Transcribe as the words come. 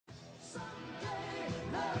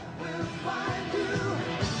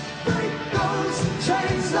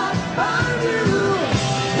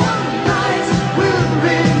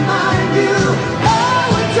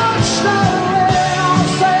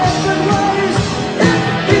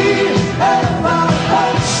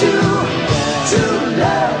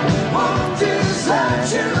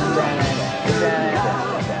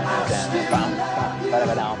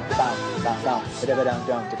down,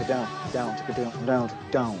 down, take it down, down, take it down, down,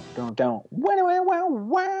 down, down, down. Wow, wow, wow,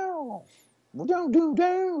 wow. Down, do,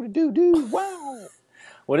 down, do, do, wow.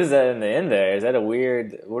 What is that in the end there? Is that a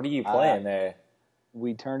weird... What are you playing there?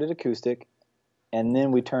 We turned it acoustic, and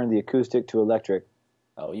then we turned the acoustic to electric.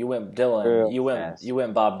 Oh, you went Dylan. Real You fast.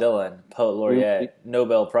 went Bob Dylan, poet laureate,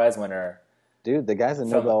 Nobel Prize winner. Dude, the guy's a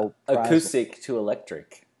From Nobel Prize. acoustic to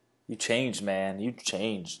electric. You changed, man. You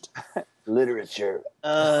changed. Literature.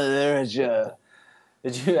 Literature.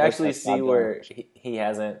 Did you actually That's see Bob where Dylan. he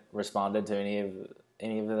hasn't responded to any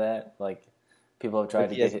of that? Like, people have tried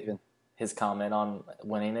to get his comment on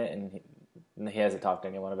winning it, and he hasn't talked to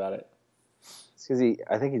anyone about it. It's because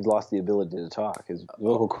I think he's lost the ability to talk. His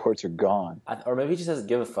vocal cords are gone. Or maybe he just doesn't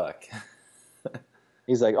give a fuck.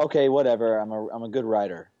 He's like, okay, whatever. I'm a good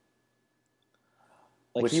writer.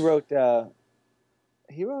 Like he's written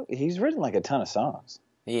like a ton of songs.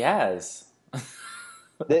 He has.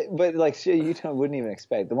 But like shit, wouldn't even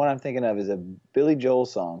expect. The one I'm thinking of is a Billy Joel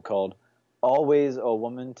song called "Always a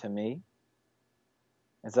Woman to Me."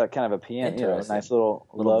 It's like kind of a piano, a nice little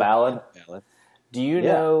ballad. ballad. Do you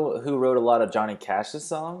know who wrote a lot of Johnny Cash's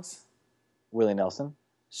songs? Willie Nelson.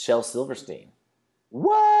 Shel Silverstein.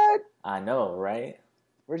 What? I know, right?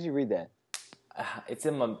 Where did you read that? It's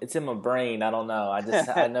in my brain. I don't know.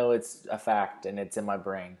 I know it's a fact, and it's in my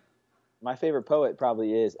brain. My favorite poet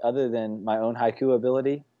probably is, other than my own haiku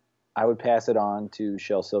ability, I would pass it on to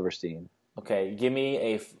Shel Silverstein. Okay, give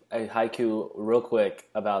me a haiku real quick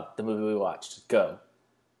about the movie we watched. Go.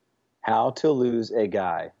 How to Lose a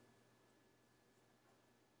Guy.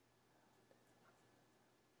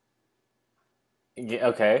 Yeah,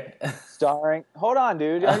 okay. Starring... Hold on,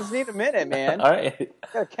 dude. I just need a minute, man. All right. I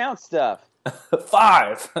gotta count stuff.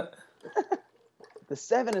 5. The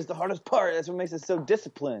 7 is the hardest part. That's what makes it so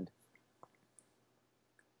disciplined.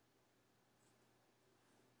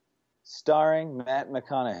 Starring Matt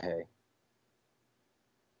McConaughey.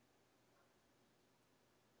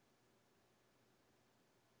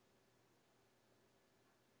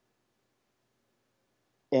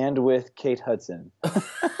 And with Kate Hudson.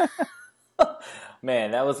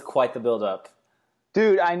 Man, that was quite the build-up.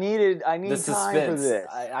 Dude, I need The time for suspense. this.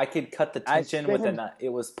 I could cut the tension with a knife. It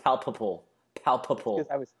was palpable. Palpable.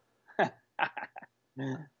 Because I was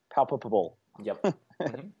palpable. Yep.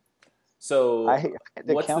 Mm-hmm. So I had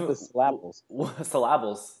to count the syllables.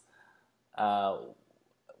 Syllables.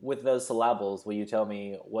 With those syllables, will you tell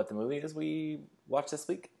me what the movie is we watched this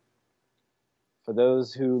week? For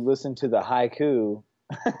those who listen to the haiku,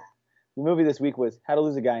 the movie this week was How to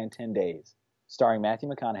Lose a Guy in 10 Days, starring Matthew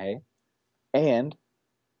McConaughey and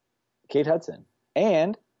Kate Hudson.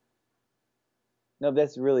 And no,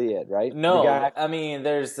 that's really it, right? No, the guy, I mean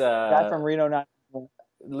there's guy from Reno 9.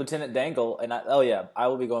 Lieutenant Dangle, and I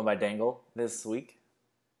will be going by Dangle this week.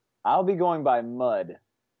 I'll be going by Mud.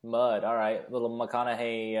 Mud, all right, little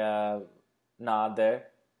McConaughey nod there.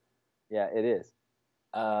 Yeah, it is.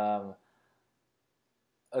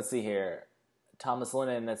 Let's see here. Thomas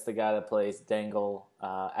Lennon, that's the guy that plays Dangle.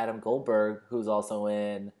 Adam Goldberg, who's also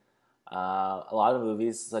in a lot of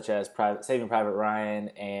movies, such as Saving Private Ryan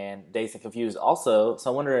and Dazed and Confused also.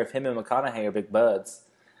 So I wonder if him and McConaughey are big buds.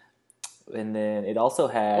 And then it also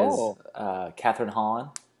has Catherine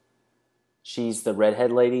Hahn. She's the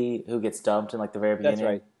redhead lady who gets dumped in like the very beginning. That's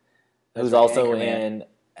right. Who's also in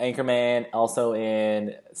Anchorman, also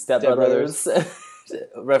in Step Brothers.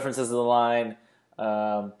 References to the line,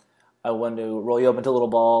 I want to roll you up into a little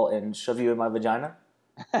ball and shove you in my vagina.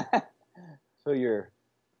 So your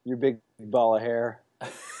big ball of hair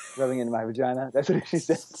rubbing into my vagina. That's what she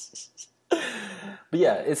says. But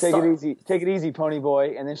yeah, it's take it easy, pony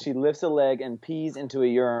boy. And then she lifts a leg and pees into a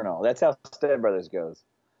urinal. That's how Step Brothers goes.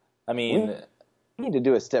 I mean, we need to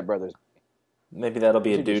do a Step Brothers. Maybe that'll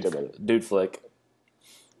be a dude flick.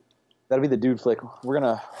 That'll be the dude flick. We're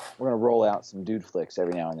gonna roll out some dude flicks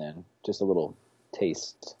every now and then. Just a little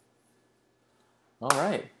taste. All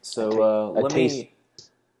right. So let me.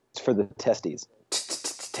 It's for the testes.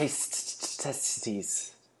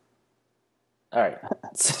 Testes. All right.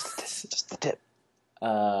 Just the tip.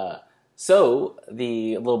 So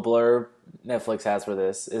the little blurb Netflix has for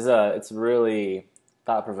this is it's really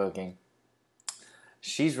thought-provoking.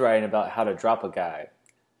 She's writing about how to drop a guy.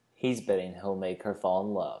 He's betting he'll make her fall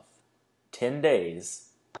in love. 10 days,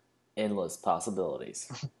 endless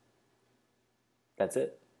possibilities. That's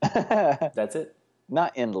it. That's it.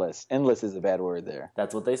 Not endless. Endless is a bad word there.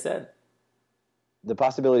 That's what they said. The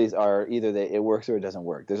possibilities are either that it works or it doesn't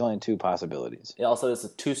work. There's only 2 possibilities. It also is a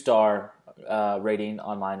 2-star rating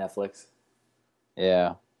on my Netflix.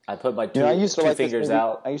 Yeah. I put my 2 I used to like fingers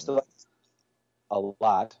out. I used to like a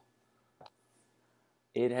lot.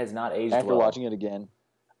 It has not aged After well. watching it again,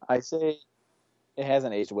 I say it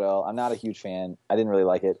hasn't aged well. I'm not a huge fan. I didn't really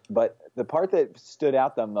like it. But the part that stood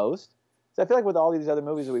out the most, so I feel like with all these other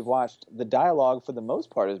movies that we've watched, the dialogue for the most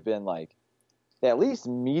part has been like at least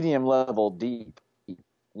medium level deep,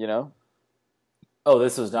 you know? Oh,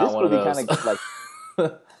 this was not This one of movie those. kind of like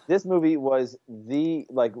this movie was the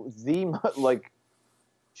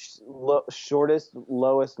shortest,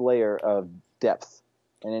 lowest layer of depth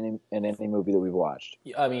in any movie that we've watched.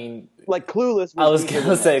 I mean, Like Clueless was I was deeper going to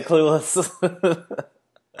than say this. Clueless.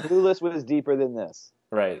 Clueless was deeper than this.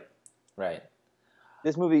 Right.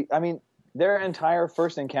 This movie, I mean, their entire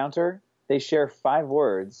first encounter, they share 5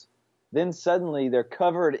 words. Then suddenly they're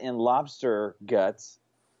covered in lobster guts,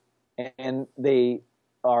 and they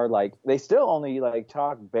are like, they still only like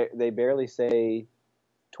talk. They barely say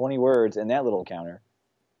 20 words in that little encounter.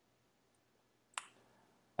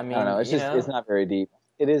 I I don't know. mean, It's not very deep.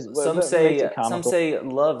 It is. some What makes it some comical? say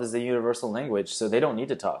love is the universal language, so they don't need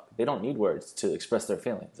to talk. They don't need words to express their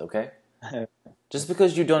feelings, okay? Just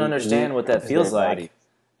because you don't understand what that feels like,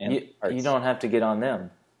 you don't have to get on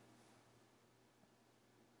them.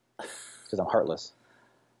 Because I'm heartless.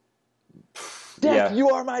 Death, you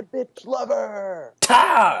are my bitch lover.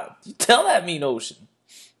 Ta! You tell that mean ocean.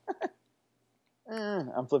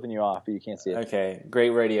 I'm flipping you off, but you can't see it. Okay,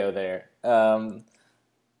 great radio there.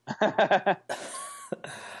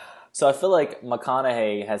 So I feel like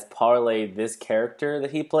McConaughey has parlayed this character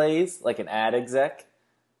that he plays, like an ad exec,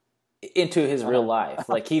 into his real life.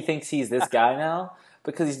 Like he thinks he's this guy now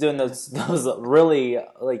because he's doing those really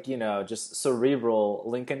like just cerebral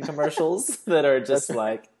Lincoln commercials that are just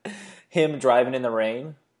like him driving in the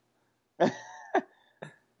rain. And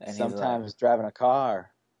sometimes like, driving a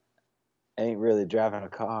car ain't really driving a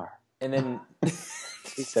car. And then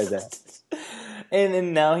he said that. And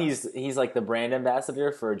then now he's like the brand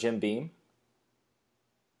ambassador for Jim Beam.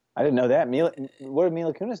 I didn't know that. What did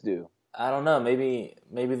Mila Kunis do? I don't know. Maybe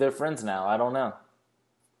they're friends now. I don't know.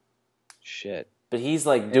 Shit. But he's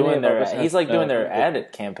like doing their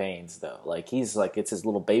ad campaigns though. Like he's like it's his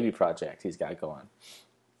little baby project he's got going.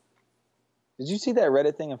 Did you see that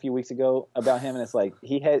Reddit thing a few weeks ago about him? And it's like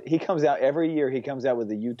he comes out every year. He comes out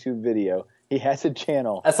with a YouTube video. He has a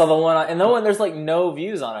channel. I saw the one, and the one there's like no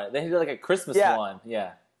views on it. They did like a Christmas one.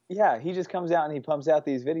 Yeah. Yeah, he just comes out and he pumps out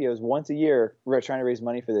these videos once a year. We're trying to raise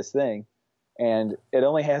money for this thing, and it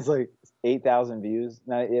only has like 8,000 views.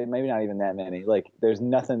 Maybe not even that many. Like there's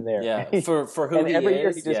nothing there. Yeah, for who and he every is.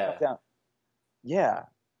 Year he just comes out. Yeah,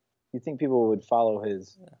 you think people would follow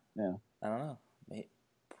his? Yeah. I don't know.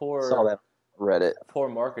 Poor saw that Reddit. Poor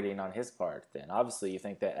marketing on his part. Then obviously you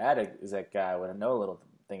think that ad exec guy would know a little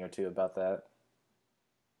thing or two about that.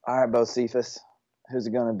 All right, Bocephus. Who's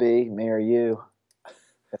it going to be? Me or you?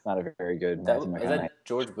 That's not a very good. Is that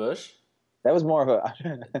George Bush? That was more of a.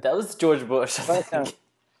 That was George Bush. Kind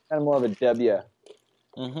of more of a W.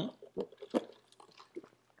 Mm-hmm.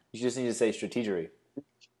 You just need to say strategery.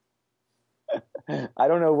 I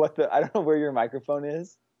don't know where your microphone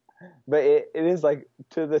is, but it is like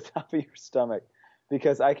to the top of your stomach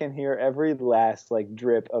because I can hear every last like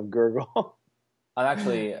drip of gurgle. I'm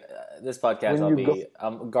actually this podcast.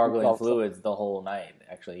 I'm gargling fluids the whole night.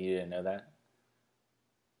 Actually, you didn't know that?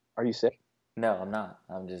 Are you sick? No, I'm not.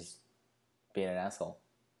 I'm just being an asshole.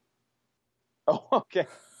 Oh, okay.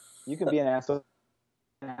 You can be an asshole.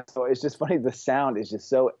 It's just funny. The sound is just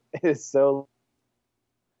so. It is so.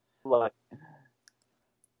 Like.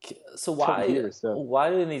 So why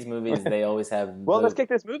in these movies they always have? Let's kick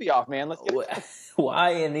this movie off, man. Why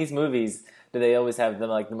in these movies do they always have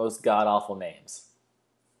the most god awful names?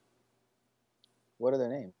 What are their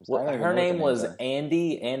names? Her name was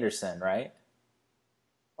Andy Anderson, right?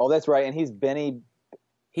 Oh, that's right. And he's Benny.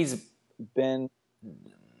 He's Ben.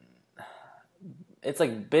 It's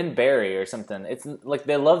like Ben Barry or something. It's like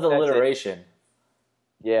they love the alliteration.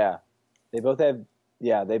 Yeah, they both have.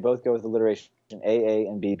 Yeah, they both go with alliteration. AA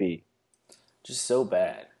and BB. Just so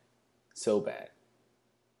bad. So bad.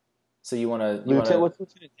 So you want to... What's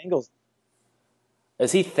Lieutenant Tangle's?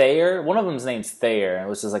 Is he Thayer? One of them's name's Thayer,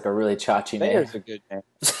 which is like a really chachi name. Thayer's a good name.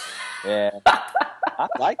 Yeah. I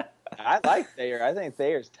like Thayer. I think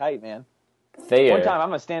Thayer's tight, man. Thayer. One time I'm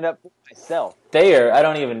going to stand up for myself. Thayer, I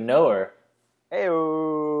don't even know her.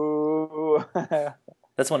 Hey-oh.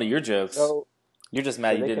 That's one of your jokes. So, you're just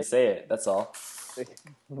mad you didn't say it. That's all.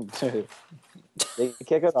 They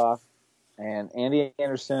kick it off, and Andy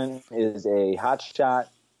Anderson is a hotshot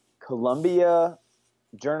Columbia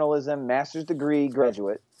journalism master's degree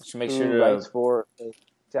graduate who writes for a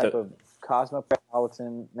type of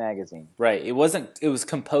Cosmopolitan magazine. Right. It was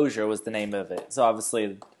Composure was the name of it. So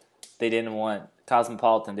obviously they didn't want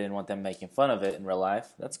Cosmopolitan didn't want them making fun of it in real life.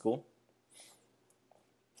 That's cool.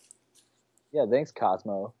 Yeah, thanks,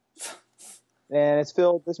 Cosmo. And it's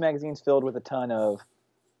filled. This magazine's filled with a ton of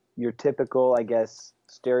your typical, I guess,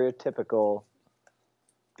 stereotypical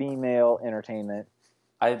female entertainment.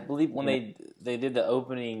 I believe when they did the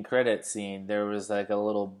opening credit scene, there was like a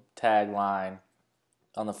little tagline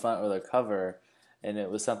on the front of the cover, and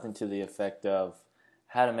it was something to the effect of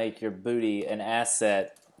how to make your booty an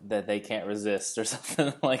asset that they can't resist, or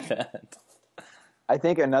something like that. I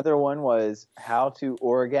think another one was how to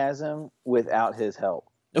orgasm without his help.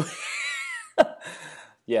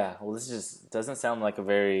 Yeah, well, this just doesn't sound like a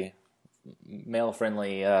very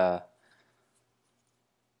male-friendly or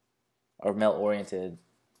male-oriented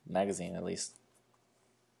magazine, at least.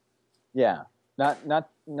 Yeah, not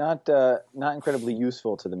incredibly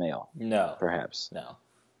useful to the male. No, perhaps. No.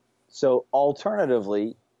 So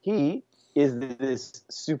alternatively, he is this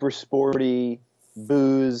super sporty,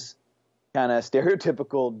 booze kind of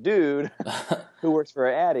stereotypical dude who works for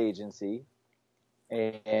an ad agency,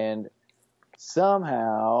 and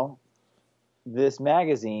somehow this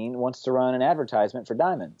magazine wants to run an advertisement for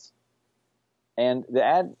diamonds, and the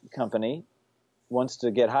ad company wants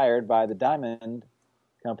to get hired by the diamond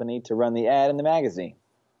company to run the ad in the magazine.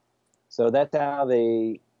 So that's how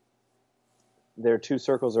their two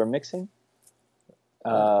circles are mixing.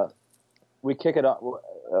 We kick it off.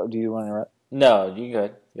 Do you want to interrupt? No, you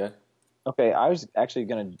good. Good. Okay, I was actually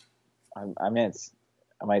going to. I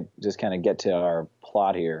might just kind of get to our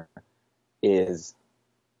plot here. Is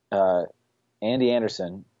Andy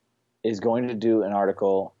Anderson is going to do an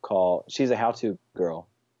article called "She's a How-To Girl."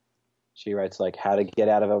 She writes like how to get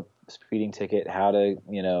out of a speeding ticket, how to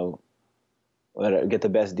get the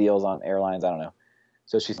best deals on airlines. I don't know.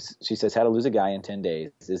 So she says how to lose a guy in 10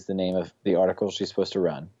 days is the name of the article she's supposed to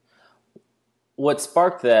run. What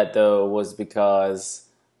sparked that though was because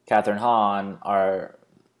Catherine Hahn, our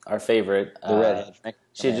favorite, the redhead,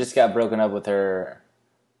 she had just got broken up with her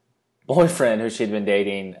boyfriend who she'd been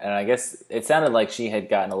dating, and I guess it sounded like she had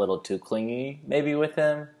gotten a little too clingy maybe with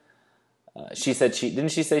him. She said didn't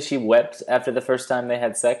she say she wept after the first time they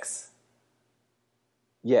had sex?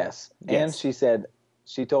 Yes. And she said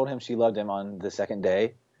she told him she loved him on the second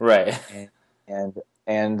day. Right.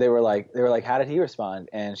 And they were like, how did he respond?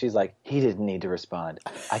 And she's like, he didn't need to respond.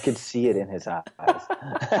 I could see it in his eyes.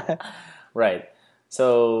 Right.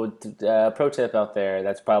 So, pro tip out there,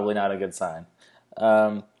 that's probably not a good sign.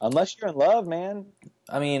 Unless you're in love, man.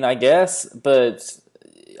 I mean, I guess, but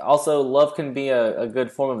also love can be a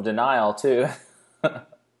good form of denial too.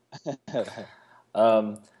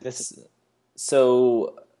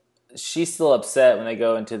 So she's still upset when they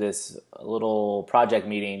go into this little project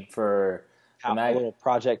meeting for a little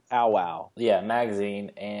project powwow. Yeah,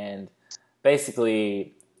 magazine, and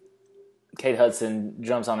basically Kate Hudson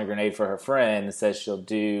jumps on a grenade for her friend and says she'll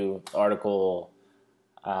do the article,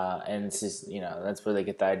 and it's just, that's where they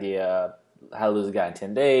get the idea how to lose a guy in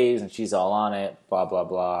 10 days, and she's all on it, blah, blah,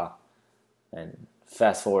 blah. And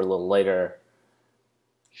fast forward a little later.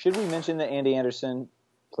 Should we mention that Andy Anderson,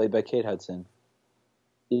 played by Kate Hudson,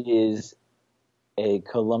 is a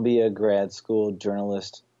Columbia grad school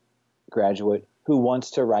journalist graduate who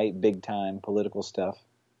wants to write big-time political stuff?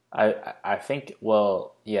 I think,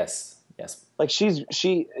 well, yes. Like she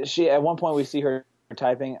at one point we see her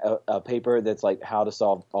typing a paper that's like how to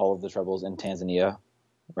solve all of the troubles in Tanzania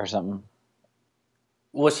or something.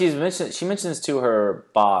 Well, she mentions to her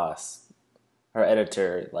boss, her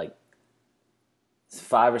editor, like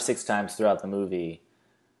 5 or 6 times throughout the movie,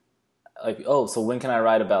 like, oh, so when can I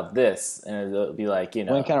write about this? And it'll be like,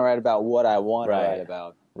 when can I write about what I want to write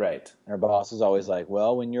about? Right. And her boss is always like,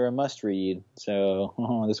 well, when you're a must read,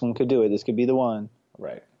 so this one could do it. This could be the one.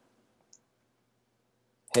 Right.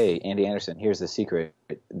 Hey, Andy Anderson, here's the secret.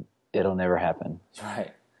 It'll never happen.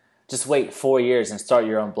 Right. Just wait 4 years and start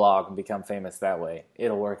your own blog and become famous that way.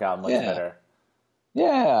 It'll work out much better.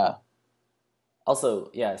 Yeah. Also,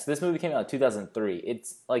 so this movie came out in 2003.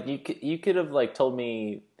 It's like you could have like told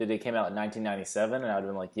me that it came out in 1997, and I would have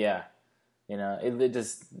been like, yeah,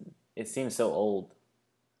 it seems so old.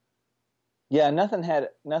 Yeah, nothing had.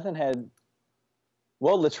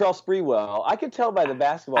 Well, Latrell Sprewell, I could tell by the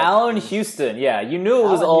basketball. Allen Houston, yeah, you knew it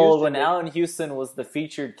was old when Allen Houston was the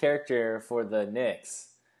featured character for the Knicks.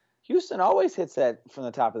 Houston always hits that from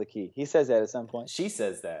the top of the key. He says that at some point. She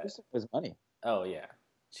says that. Houston was money. Oh yeah.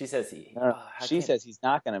 She says she says he's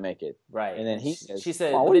not going to make it. Right. And then he says, she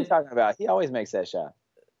said, what are you talking about? He always makes that shot.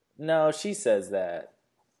 No, she says that.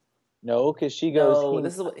 No, because she goes. No,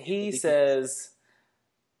 this is what he says.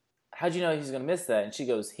 How'd you know he's going to miss that? And she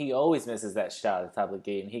goes, he always misses that shot at the top of the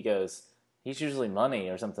gate. And he goes, He's usually money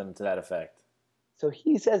or something to that effect. So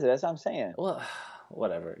he says it. That's what I'm saying. Well,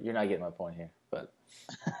 whatever. You're not getting my point here, but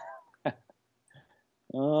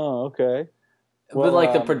Oh, okay. but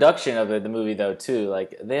like the production of the movie though too,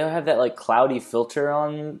 like they have that like cloudy filter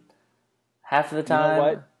on half of the time. You know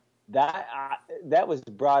what? That was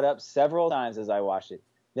brought up several times as I watched it.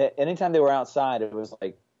 That anytime they were outside, it was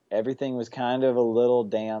like everything was kind of a little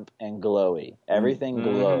damp and glowy. Everything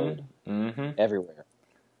glowed everywhere.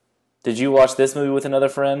 Did you watch this movie with another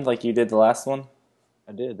friend like you did the last one?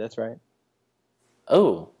 I did. That's right.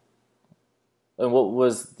 Oh, and what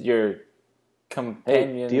was your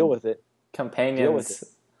companion? Hey, deal with it. Companions. Deal with it.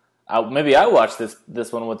 Maybe I watched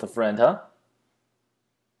this one with a friend, huh?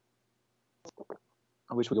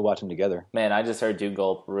 I wish we could watch them together. Man, I just heard you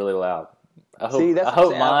gulp really loud. I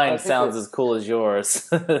hope mine sounds as cool as yours.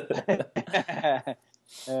 I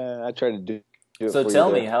try to do it. So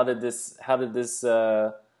tell me, how did this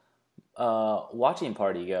watching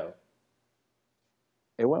party go?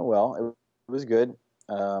 It went well. It was good.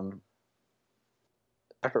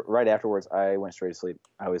 Right afterwards, I went straight to sleep.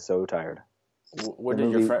 I was so tired. Where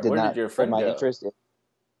did your friend my go? Interest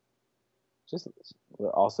just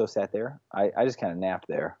also sat there. I just kind of napped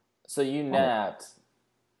there. So you napped,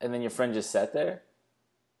 and then your friend just sat there?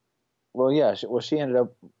 Well, yeah. She ended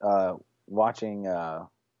up watching.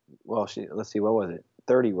 Let's see, what was it?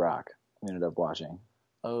 30 Rock. We ended up watching.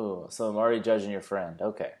 Oh, so I'm already judging your friend.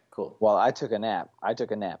 Okay, cool. Well, I took a nap.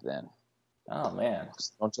 Then. Oh man!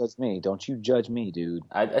 Don't judge me. Don't you judge me, dude.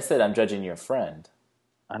 I said I'm judging your friend.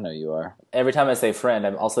 I know you are. Every time I say friend,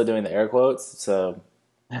 I'm also doing the air quotes. So,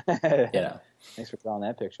 Thanks for drawing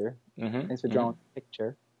that picture. Mm-hmm. Thanks for drawing the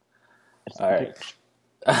picture. All right.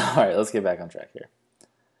 All right, let's get back on track here.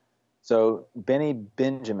 So Benny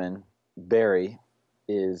Benjamin Barry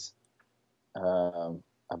is a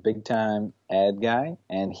big-time ad guy,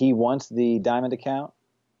 and he wants the diamond account,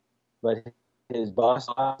 but his boss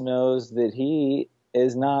knows that he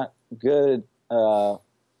is not good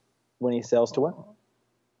when he sells to women.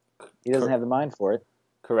 He doesn't have the mind for it.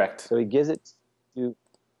 Correct. So he gives it to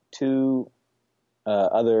two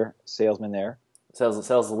other salesmen there.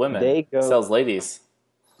 Sells the women. They go, sells ladies.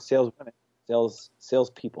 Sells women. Sells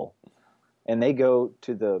people. And they go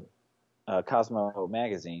to the Cosmo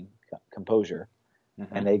magazine, Composure,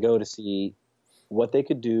 and they go to see what they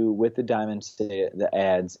could do with the the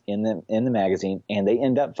ads in the magazine, and they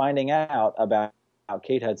end up finding out about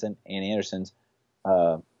Kate Hudson and Anderson's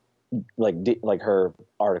like her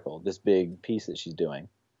article, this big piece that she's doing.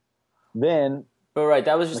 Then, but right,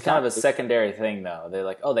 that was just kind of a secondary thing, though. They're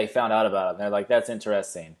like, oh, they found out about it. And they're like, that's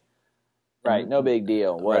interesting. Right, no big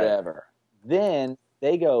deal, whatever. Right. Then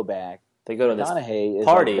they go back. They go to McConaughey this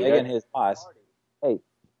party, is begging his boss, "Hey,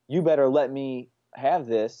 you better let me have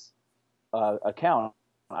this account.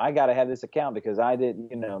 I got to have this account because I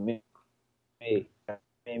didn't, me,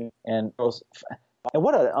 and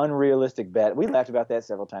what an unrealistic bet. We laughed about that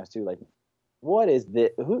several times too. Like, what is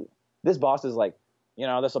this? This boss is like,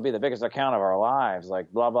 this will be the biggest account of our lives.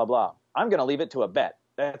 Like, blah blah blah. I'm gonna leave it to a bet.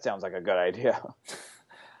 That sounds like a good idea.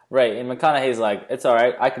 Right, and McConaughey's like, it's all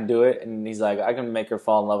right, I can do it, and he's like, I can make her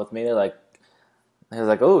fall in love with me. He's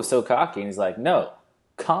like, oh, so cocky, and he's like, no,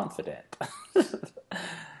 confident.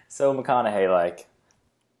 So McConaughey,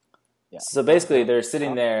 yeah. So basically, they're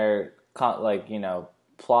sitting there,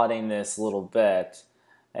 plotting this little bet,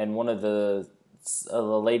 and one of the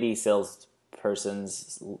lady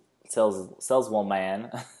salespersons,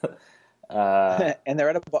 saleswoman. And they're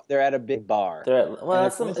at a big bar.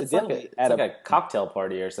 It's like a cocktail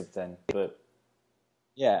party or something. But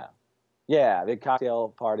yeah, big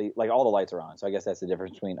cocktail party. Like all the lights are on, so I guess that's the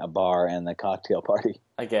difference between a bar and the cocktail party.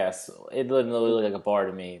 I guess it didn't really look like a bar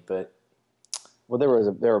to me, but there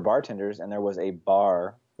were bartenders and there was a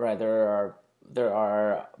bar. Right, there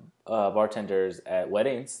are bartenders at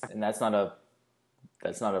weddings, and that's not a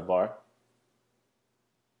bar.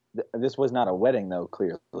 This was not a wedding, though.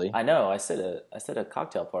 Clearly, I know. I said a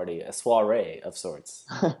cocktail party, a soiree of sorts.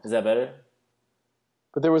 Is that better?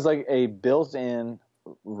 But there was like a built-in,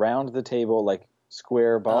 round the table, like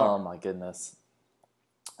square bar. Oh my goodness!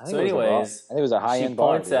 So, anyways, I think it was a high-end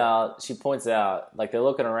bar. She points out, like they're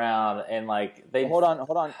looking around, and like they hold on.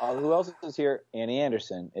 Who else is here? Annie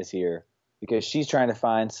Anderson is here because she's trying to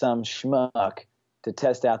find some schmuck to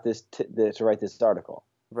test out to write this article.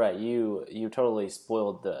 Right, you totally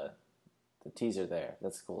spoiled the teaser there.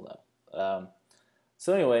 That's cool though.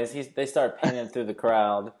 So, anyways, they start panning through the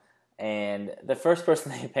crowd, and the first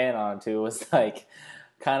person they pan on to was like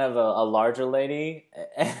kind of a larger lady,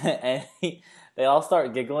 and they all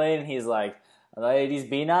start giggling. And he's like, "Ladies,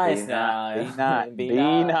 be nice now. Be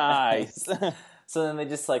nice." So then they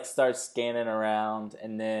just like start scanning around,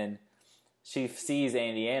 and then she sees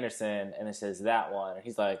Andy Anderson, and it says that one. And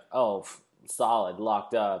he's like, "Oh, solid,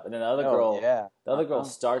 locked up." And then the other girl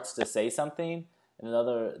starts to say something, and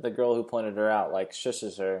the girl who pointed her out like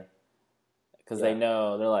shushes her because they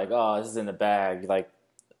know, they're like, "Oh, this is in the bag. Like,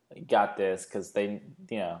 you got this," because they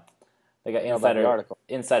got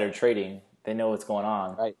insider trading. They know what's going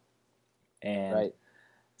on, right? And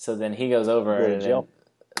so then he goes over, and then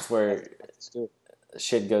it's where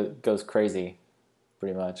shit goes crazy,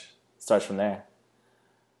 pretty much. Starts from there.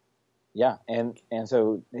 Yeah, and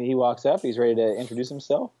so he walks up. He's ready to introduce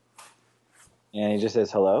himself, and he just says,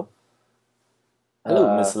 "Hello,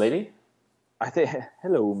 hello, Miss Lady."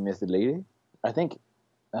 Hello, Miss Lady. I think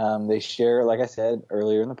they share, like I said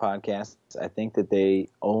earlier in the podcast. I think that they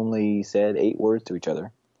only said 8 words to each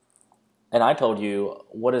other. And I told you,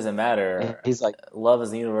 what does it matter? And he's like, love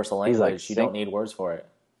is the universal language. Like, you don't need words for it.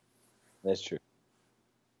 That's true.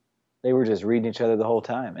 They were just reading each other the whole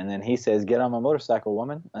time. And then he says, "Get on my motorcycle,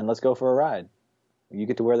 woman, and let's go for a ride. You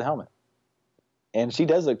get to wear the helmet." And she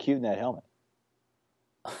does look cute in that helmet.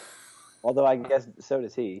 Although I guess so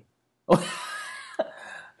does he.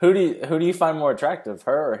 Who do you find more attractive,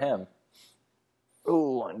 her or him?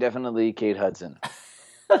 Ooh, definitely Kate Hudson.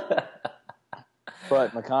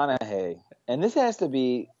 But McConaughey, and this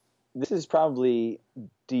is probably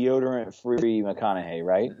deodorant-free McConaughey,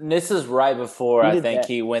 right? This is right before I think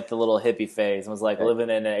he went the little hippie phase and was like living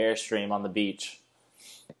in an Airstream on the beach.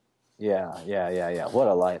 Yeah. What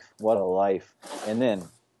a life. And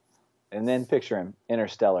then picture him,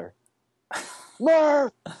 Interstellar.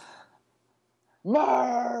 Murph!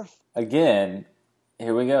 Again,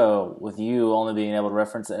 here we go, with you only being able to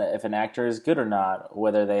reference if an actor is good or not,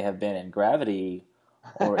 whether they have been in Gravity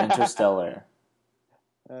or Interstellar.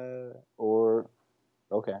 Or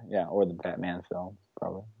the Batman film,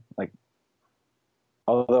 probably. Like,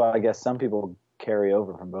 although I guess some people carry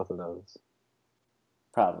over from both of those.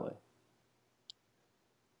 Probably.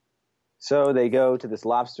 So they go to this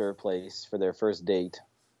lobster place for their first date.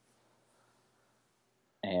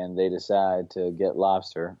 And they decide to get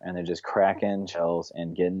lobster, and they're just cracking shells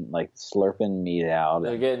and getting like slurping meat out.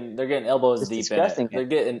 They're getting elbows deep in it. They're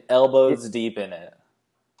getting deep in it.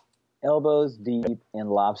 Elbows deep in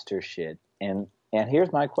lobster shit. And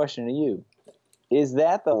here's my question to you: is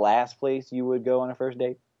that the last place you would go on a first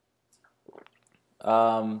date?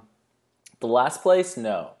 The last place,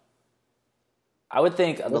 no. I would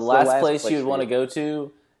think the last place you would want to go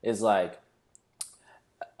to is like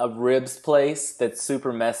a ribs place that's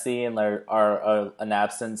super messy and there are an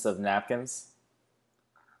absence of napkins.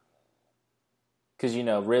 Because,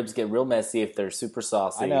 ribs get real messy if they're super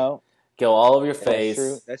saucy. I know. Go all over your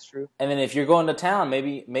face. That's true. And then if you're going to town,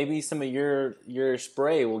 maybe some of your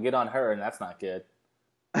spray will get on her, and that's not good.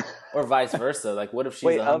 Or vice versa. Like, what if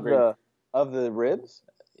she's hungry? Of the ribs?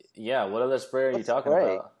 Yeah, what other spray are you talking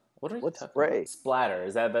about? What spray? Splatter.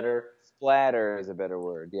 Is that better? Splatter is a better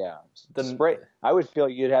word, yeah. The spray. I would feel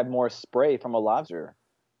you'd have more spray from a lobster.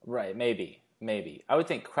 Right, maybe. I would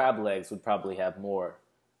think crab legs would probably have more,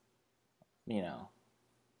 more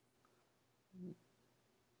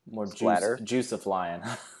juicifying.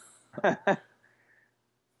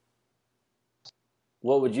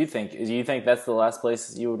 What would you think? Do you think that's the last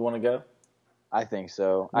place you would want to go? I think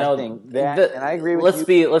so. No, I think that, and I agree with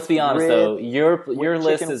you. Let's be honest though. Your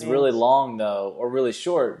list is really long though, or really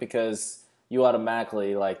short, because you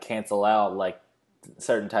automatically like cancel out like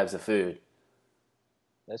certain types of food.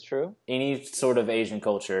 That's true. Any sort of Asian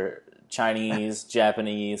culture, Chinese,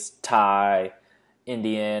 Japanese, Thai,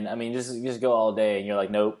 Indian. I mean, just go all day, and you're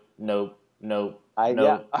like, nope. I'm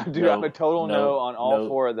a total no on all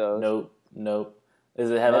 4 of those. Nope. Does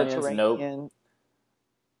it have onions? Nope.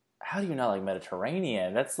 How do you not like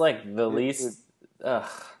Mediterranean? That's like the least. Ugh.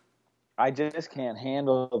 I just can't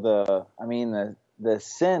handle the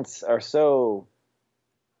scents are so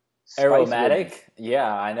aromatic. Yeah,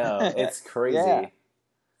 I know. It's crazy. Yeah.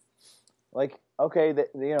 Like, okay,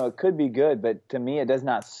 it could be good, but to me, it does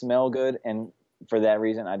not smell good, and for that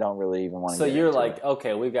reason, I don't really even want to. So you're like,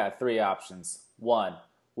 okay, we've got 3 options. 1,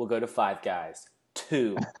 we'll go to Five Guys.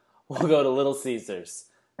 2, we'll go to Little Caesars.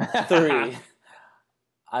 3.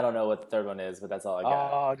 I don't know what the 3rd one is, but that's all I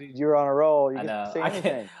got. Oh, dude, you're on a roll. I know. I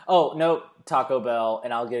can't. Oh, no, Taco Bell,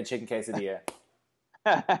 and I'll get a chicken quesadilla.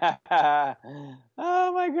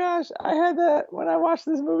 Oh my gosh, I had that when I watched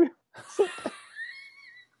this movie.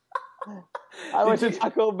 I went to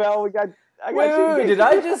Taco Bell. Wait, did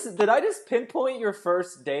I just pinpoint your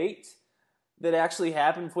first date that actually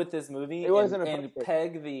happened with this movie? It wasn't and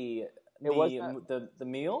peg the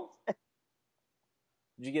meal?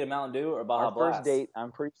 Did you get a Mountain Dew or Baja Blast? First date,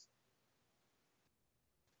 I'm pretty.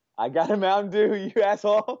 I got a Mountain Dew, you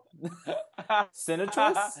asshole.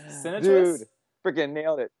 Cinetwist? Dude, freaking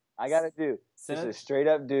nailed it. I got a Dew. Just a Cine- straight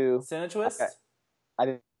up Dew. Cinetwist? I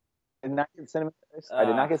did not get cinnamon twist. I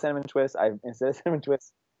did not get cinnamon twist. Instead of cinnamon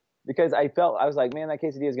twist, because I was like, man, that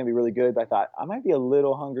quesadilla is gonna be really good. But I thought I might be a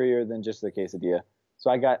little hungrier than just the quesadilla,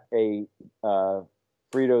 so I got a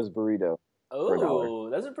Fritos burrito for $1.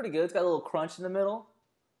 Oh, those are pretty good. It's got a little crunch in the middle.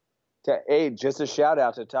 Hey, just a shout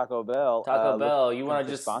out to Taco Bell. Taco Bell, you want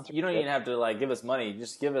to just, sponsor? you don't even have to like give us money.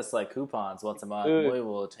 Just give us like coupons once a month. Dude. We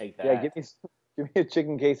will take that. Yeah, give me a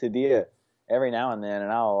chicken quesadilla every now and then,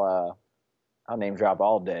 and I'll name drop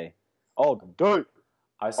all day. All day.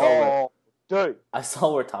 I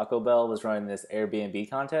saw where Taco Bell was running this Airbnb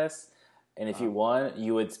contest, and if you won,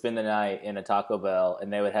 you would spend the night in a Taco Bell,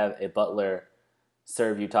 and they would have a butler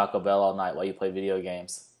serve you Taco Bell all night while you play video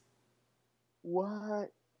games.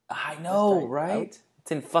 What? I know, right?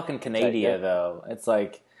 It's in fucking Canada, though. It's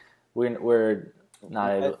like we're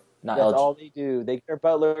not able. That's all they do. They get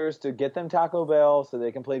butlers to get them Taco Bell so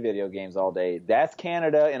they can play video games all day. That's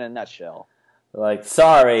Canada in a nutshell. Like,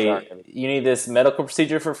 sorry, you need this medical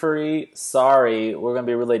procedure for free? Sorry, we're going to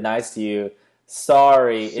be really nice to you.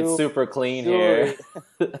 Sorry, it's super clean here.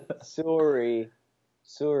 Sorry,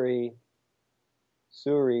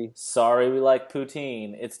 we like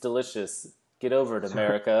poutine. It's delicious. Get over it,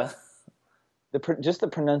 America. Just the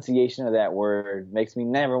pronunciation of that word makes me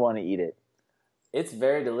never want to eat it. It's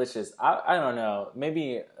very delicious. I don't know.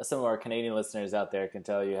 Maybe some of our Canadian listeners out there can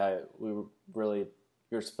tell you how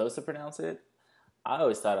you're supposed to pronounce it. I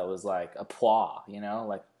always thought it was like a pois, you know,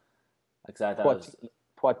 like I thought it was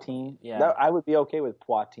poutine. Yeah, I would be okay with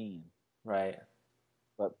poutine, right?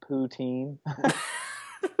 But poutine.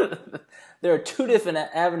 There are two different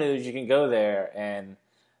avenues you can go there, and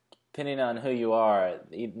depending on who you are,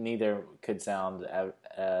 neither could sound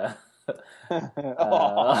delicious.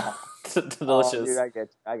 Oh, dude,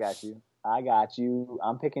 I got you.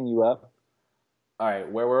 I'm picking you up. All right,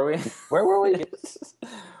 where were we?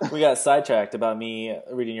 We got sidetracked about me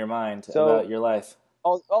reading your mind about your life.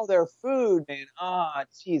 Oh, their food, man.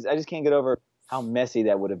 Jeez, I just can't get over how messy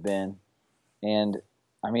that would have been. And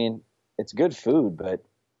I mean, it's good food, but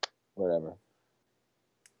whatever.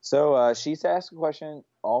 So she's asked a question.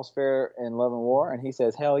 All's fair in love and war, and he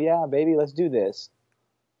says, "Hell yeah, baby, let's do this."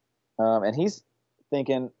 And he's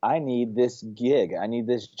thinking, "I need this gig. I need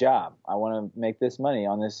this job. I want to make this money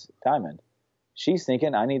on this diamond." She's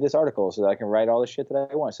thinking, I need this article so that I can write all the shit that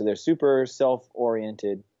I want. So they're super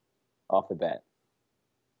self-oriented off the bat.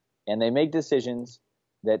 And they make decisions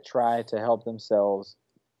that try to help themselves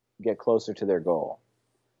get closer to their goal.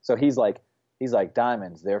 So he's like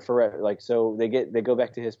diamonds, they're forever. Like, so they go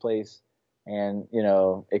back to his place, and, you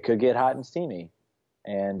know, it could get hot and steamy.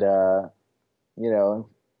 And, you know,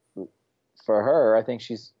 for her, I think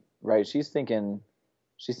she's right. She's thinking,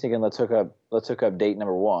 let's hook up date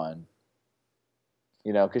number one.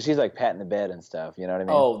 You know, because she's like patting the bed and stuff. You know what I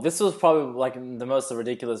mean? Oh, this was probably like the most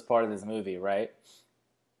ridiculous part of this movie, right?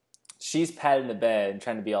 She's patting the bed and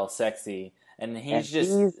trying to be all sexy, and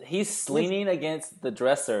he's leaning against the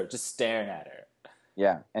dresser, just staring at her.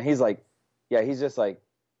 Yeah, and he's just like,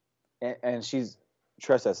 and she's,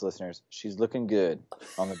 trust us, listeners, she's looking good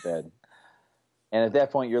on the bed. And at that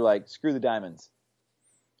point, you're like, screw the diamonds.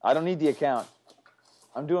 I don't need the account.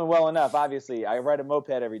 I'm doing well enough. Obviously, I ride a moped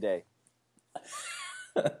every day.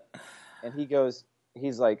 And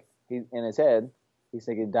he's like, in his head, he's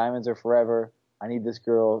thinking, diamonds are forever. I need this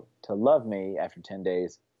girl to love me after 10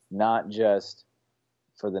 days, not just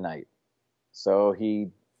for the night. So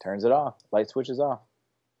he turns it off. Light switches off.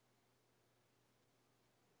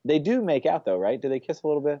 They do make out, though, right? Do they kiss a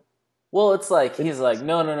little bit? Well, it's like, he's like,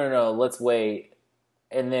 no, let's wait.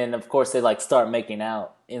 And then, of course, they like start making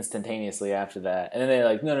out instantaneously after that. And then they're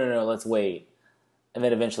like, no, let's wait. And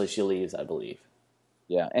then eventually she leaves, I believe.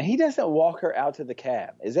 Yeah, and he doesn't walk her out to the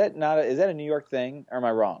cab. Is that a New York thing, or am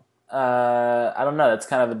I wrong? I don't know. That's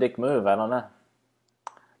kind of a dick move. I don't know.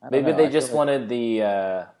 Maybe they just wanted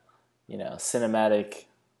the, cinematic,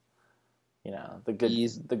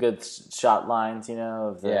 the good shot lines,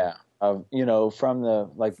 of the, from the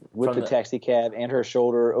with the taxi cab and her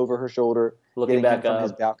shoulder over her shoulder, looking back from up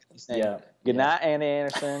his balcony, saying, "Good night, Anna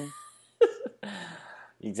Anderson."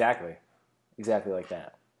 Exactly like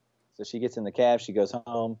that. So she gets in the cab. She goes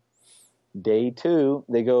home. Day 2,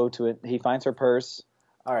 they go to it. He finds her purse.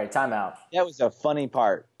 All right, time out. That was a funny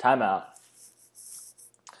part. Time out.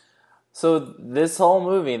 So this whole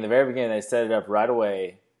movie, in the very beginning, they set it up right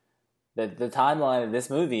away that the timeline of this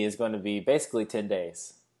movie is going to be basically 10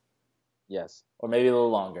 days. Yes. Or maybe a little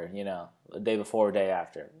longer, a day before or day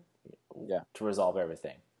after. Yeah. To resolve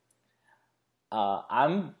everything.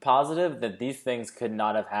 I'm positive that these things could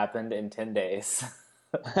not have happened in 10 days.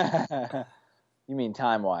 You mean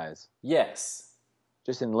time-wise? Yes.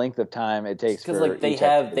 Just in length of time it takes Because for like each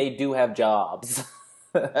activity. they do have jobs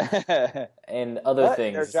and other But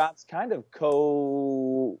things. their jobs kind of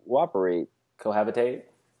cooperate. Cohabitate.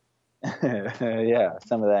 Yeah,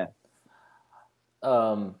 some of that.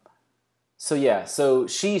 So yeah, so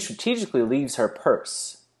she strategically leaves her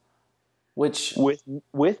purse, which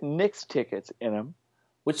With Knicks tickets in them.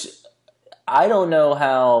 which I don't know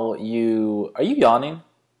how you are. You yawning?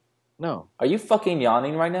 No, Are you fucking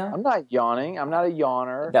yawning right now? I'm not yawning. I'm not a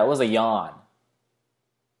yawner. That was a yawn.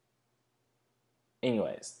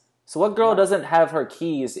 Anyways, so what girl doesn't have her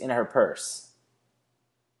keys in her purse?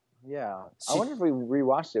 Yeah, I wonder if we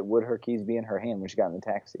rewatched it. Would her keys be in her hand when she got in the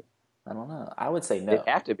taxi? I don't know. I would say no.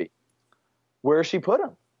 They have to be. Where she put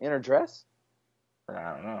them? In her dress?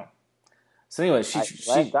 I don't know. So anyway, Last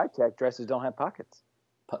I checked, dresses don't have pockets.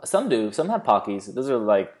 Some do. Some have pockets. Those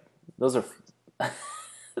are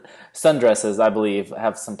sundresses, I believe,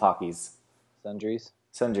 have some pockets. Sundries.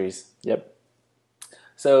 Yep.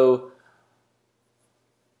 So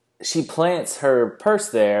she plants her purse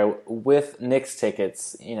there with Nick's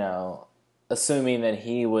tickets, assuming that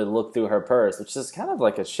he would look through her purse, which is kind of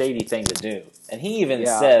like a shady thing to do. And he even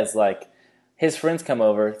says, like, his friends come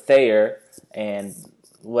over, Thayer and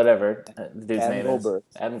whatever the dude's name is.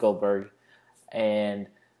 Adam Goldberg. And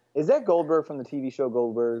is that Goldberg from the TV show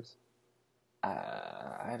Goldbergs?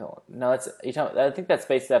 I don't know. I think that's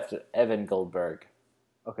based after Evan Goldberg.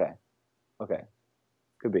 Okay.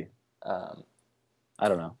 Could be. I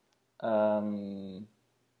don't know.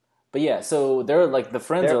 But yeah, so they're like, the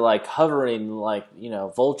friends are like hovering like,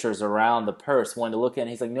 vultures around the purse wanting to look at it. And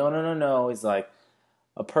he's like, no. He's like,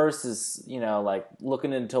 a purse is, like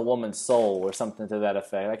looking into a woman's soul or something to that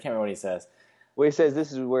effect. I can't remember what he says. Well, he says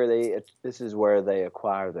this is where they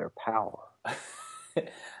acquire their power.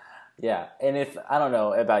 Yeah, and if I don't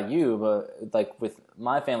know about you, but like with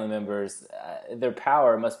my family members, their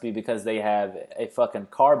power must be because they have a fucking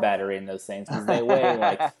car battery in those things because they weigh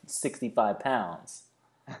like 65 pounds.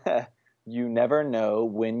 You never know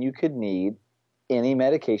when you could need any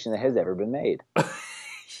medication that has ever been made.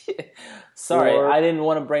 Sorry, I didn't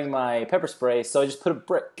want to bring my pepper spray, so I just put a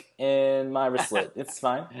brick in my wristlet. It's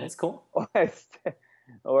fine. It's cool.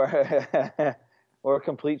 Or a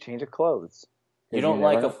complete change of clothes. You don't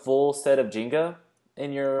like a full set of Jenga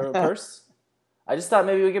in your purse? I just thought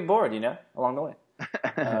maybe we get bored, along the way.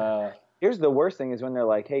 Here's the worst thing is when they're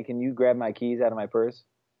like, hey, can you grab my keys out of my purse?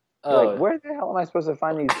 You're like, where the hell am I supposed to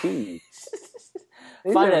find these keys?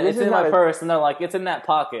 Find it. It's in my purse. And they're like, it's in that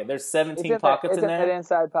pocket. There's 17 pockets in there. It's in that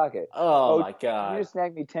inside pocket. Oh, my God. Can you just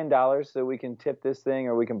snag me $10 so we can tip this thing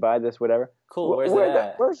or we can buy this, whatever? Cool. Where's it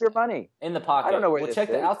at? Where's your money? In the pocket. I don't know where We'll check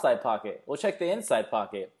the outside pocket. We'll check the inside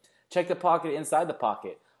pocket. Check the pocket inside the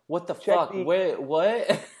pocket. What the fuck? Wait,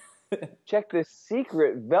 what? Check the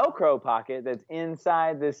secret Velcro pocket that's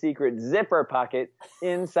inside the secret zipper pocket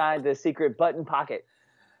inside the secret button pocket.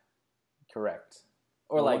 Correct.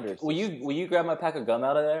 Or will you grab my pack of gum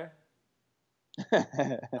out of there?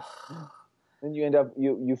 Then you end up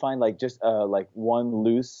you find like just like one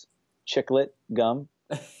loose chiclet gum,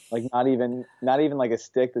 like not even like a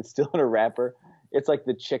stick that's still in a wrapper. It's like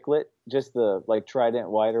the chiclet, just the like Trident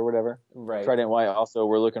White or whatever. Right. Trident White. Also,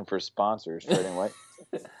 we're looking for sponsors. Trident White.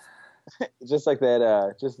 Just like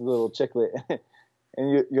that, just a little chiclet,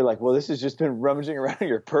 and you're like, well, this has just been rummaging around in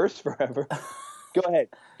your purse forever. Go ahead.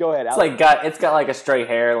 It's got like a stray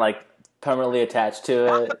hair like permanently attached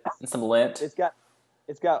to it and some lint.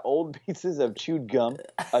 It's got old pieces of chewed gum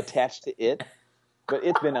attached to it, but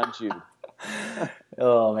it's been unchewed.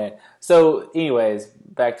 Oh man. So, anyways,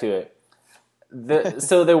 back to it.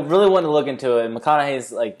 So they really want to look into it, and McConaughey's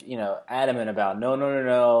like, adamant about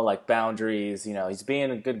no, like boundaries. He's being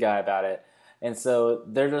a good guy about it, and so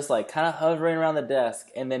they're just like kind of hovering around the desk,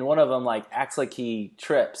 and then one of them like acts like he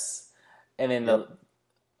trips, and then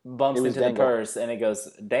bumps into the purse, and it goes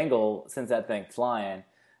Dangle sends that thing flying,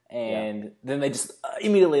 and then they just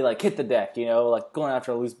immediately like hit the deck, like going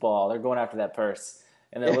after a loose ball. They're going after that purse,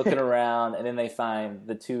 and they're looking around, and then they find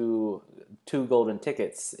the two golden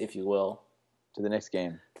tickets, if you will. To the Knicks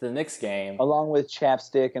game. Along with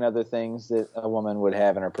chapstick and other things that a woman would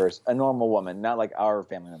have in her purse. A normal woman, not like our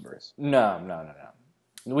family members. No.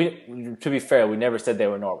 To be fair, we never said they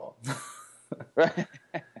were normal. Right.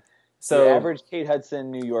 So the average Kate Hudson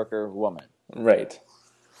New Yorker woman. Right.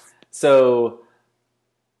 So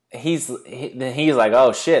he's like,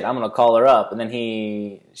 oh shit, I'm gonna call her up, and then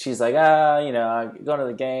she's like, going to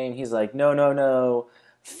the game. He's like, no.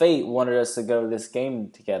 Fate wanted us to go to this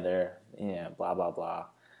game together. Blah, blah, blah.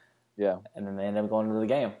 Yeah. And then they end up going into the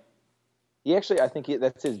game. I think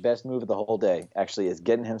that's his best move of the whole day. Actually, is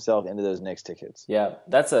getting himself into those Knicks tickets. Yeah,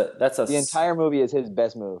 The entire movie is his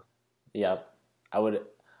best move. Yeah, I would.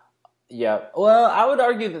 Yeah, well, I would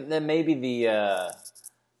argue that maybe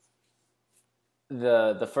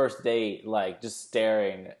the first date, like just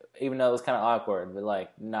staring, even though it was kind of awkward, but like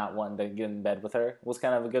not wanting to get in bed with her was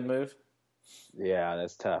kind of a good move. Yeah,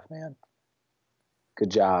 that's tough, man. Good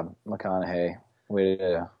job, McConaughey. Way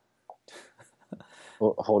to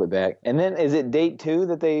hold it back. And then is it date 2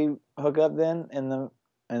 that they hook up then? And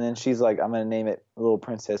then she's like, I'm gonna name it Little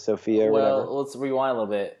Princess Sophia or whatever. Well, let's rewind a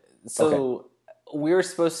little bit. So Okay. we were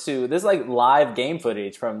supposed to. This is like live game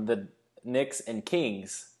footage from the Knicks and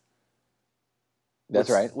Kings. That's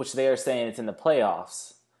right. Which they are saying it's in the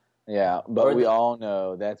playoffs. Yeah, but we all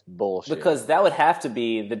know that's bullshit. Because that would have to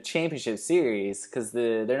be the championship series because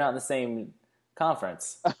they're not in the same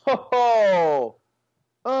conference. Oh.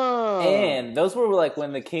 And those were like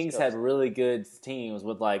when the Kings had really good teams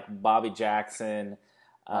with like Bobby Jackson,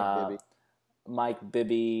 Mike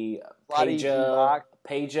Bibby, Peja,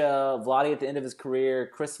 Vlade at the end of his career,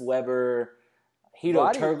 Chris Webber, Hito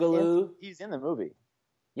Turkoglu. He's in the movie.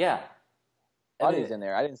 Yeah. Vlade's in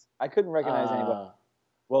there. I couldn't recognize anybody.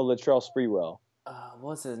 Well, Latrell Sprewell.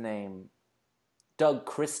 What's his name? Doug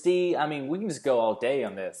Christie. I mean, we can just go all day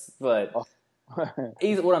on this, but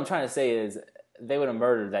what I'm trying to say is they would have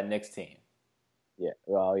murdered that Knicks team. Yeah.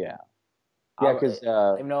 Well, yeah. Yeah, because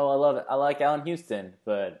even though I like Allen Houston,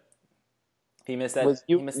 but he missed that.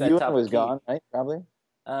 He missed that Ewan top was key. gone, right? Probably.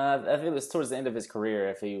 I think it was towards the end of his career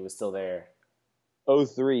if he was still there.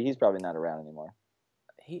 03, he's probably not around anymore.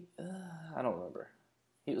 I don't remember.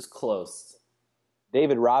 He was close.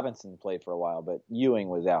 David Robinson played for a while, but Ewing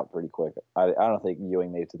was out pretty quick. I don't think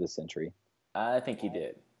Ewing made it to this century. I think he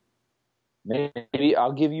did. Maybe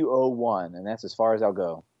I'll give you 01, and that's as far as I'll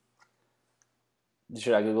go.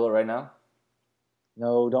 Should I Google it right now?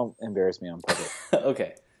 No, don't embarrass me on public.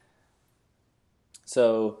 Okay.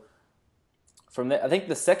 So, from I think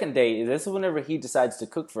the second date, this is whenever he decides to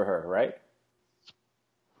cook for her, right?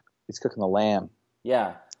 He's cooking the lamb.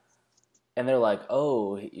 Yeah. And they're like,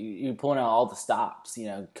 oh, you're pulling out all the stops,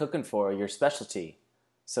 cooking for your specialty.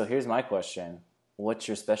 So here's my question. What's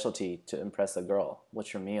your specialty to impress a girl?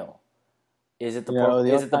 What's your meal? Is it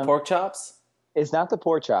the pork chops? It's not the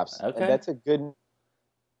pork chops. Okay. That's a good...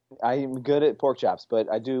 I'm good at pork chops, but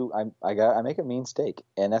I make a mean steak.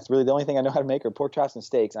 And that's really the only thing I know how to make are pork chops and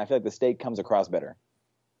steaks. And I feel like the steak comes across better.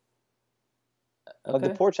 Okay. But the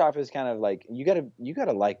pork chop is kind of like, you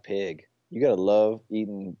gotta like pig. You gotta love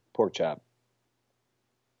eating pork chop.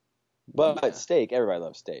 But steak, everybody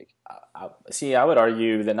loves steak. I would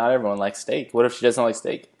argue that not everyone likes steak. What if she doesn't like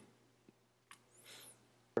steak?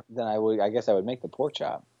 Then I guess I would make the pork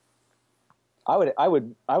chop. I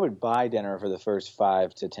would buy dinner for the first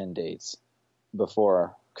 5 to 10 dates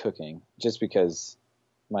before cooking, just because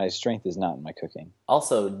my strength is not in my cooking.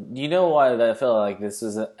 Also, do you know why I feel like this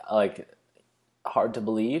is like hard to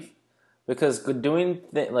believe? Because doing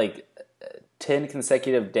 10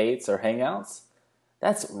 consecutive dates or hangouts,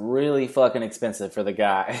 that's really fucking expensive for the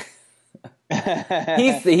guy.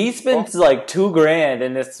 he spends like $2,000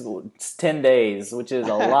 in this 10 days, which is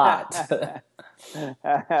a lot.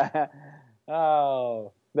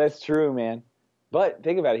 Oh, that's true, man. But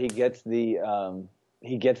think about it. He gets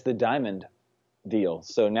the diamond deal,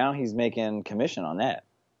 so now he's making commission on that.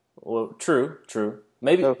 Well, true.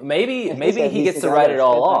 Maybe he gets to write it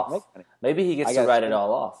all off. Maybe he gets to write it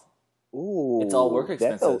all off. Ooh, it's all work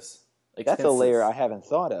expenses. That's a layer I haven't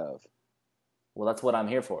thought of. Well, that's what I'm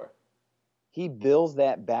here for. He bills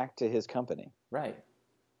that back to his company. Right.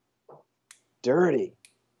 Dirty.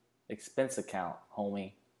 Expense account,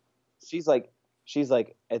 homie. She's like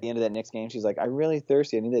at the end of that Knicks game, she's like, I'm really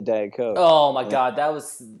thirsty. I need that Diet Coke. Oh my God,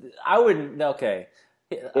 I wouldn't. Okay,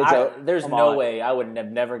 there's no way I would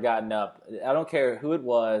have never gotten up. I don't care who it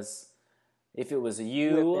was. If it was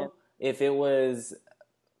if it was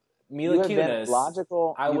Mila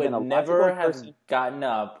Kunis, I would never have gotten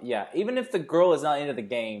up. Yeah, even if the girl is not into the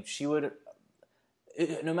game, she would.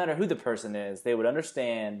 No matter who the person is, they would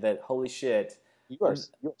understand that. Holy shit! You're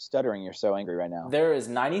stuttering. You're so angry right now. There is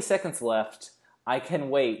 90 seconds left. I can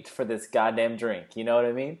wait for this goddamn drink. You know what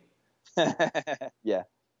I mean? Yeah.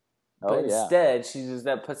 But instead, she just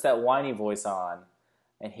puts that whiny voice on,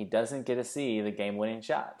 and he doesn't get to see the game-winning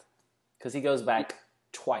shot because he goes back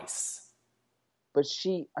twice. But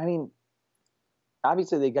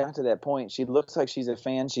obviously they got to that point. She looks like she's a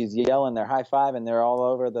fan. She's yelling, they're high-fiving, they're all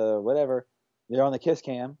over the whatever. They're on the kiss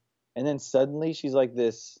cam. And then suddenly she's like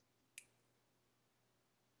this,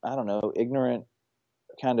 I don't know, ignorant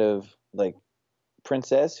kind of like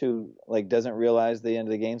princess who like doesn't realize the end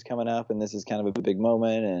of the game's coming up, and this is kind of a big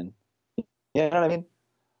moment, and you know what I mean?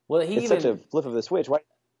 Well, It's such a flip of the switch. Why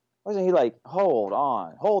wasn't he like, hold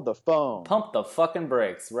on, hold the phone, pump the fucking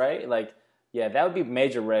brakes, right? Like, yeah, that would be a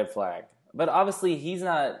major red flag. But obviously, he's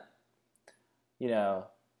not.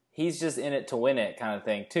 He's just in it to win it, kind of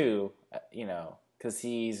thing too.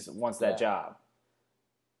 Because wants that job.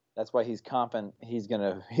 That's why he's comping. He's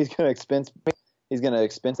gonna expense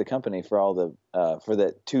the company for all for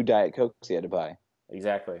the 2 Diet Cokes he had to buy.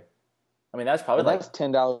 Exactly. I mean, that's probably that's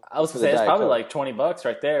 $10. I was gonna say it's probably like $20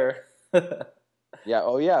 right there. Yeah.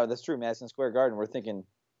 Oh yeah, that's true. Madison Square Garden. We're thinking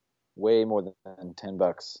way more than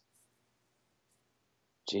 $10.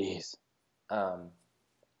 Jeez.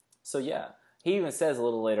 So yeah, he even says a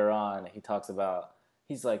little later on.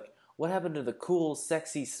 He's like, "What happened to the cool,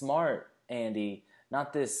 sexy, smart Andy?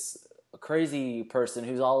 Not this crazy person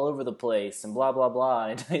who's all over the place and blah blah blah."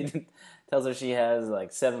 And he tells her she has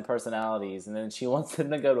like 7 personalities, and then she wants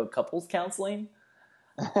them to go to couples counseling.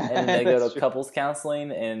 And then they go to couples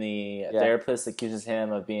counseling, and the therapist accuses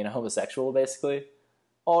him of being homosexual, basically.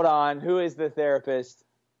 Hold on, who is the therapist?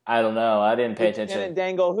 I don't know. I didn't pay attention. Lieutenant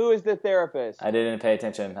Dangle, who is the therapist? I didn't pay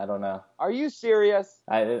attention. I don't know. Are you serious?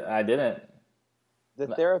 I didn't. The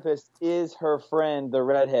therapist is her friend, the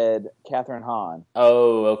redhead, Catherine Hahn.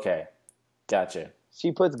 Oh, okay. Gotcha.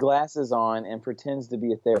 She puts glasses on and pretends to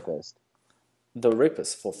be a therapist. The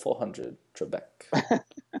rapist for 400, Trebek.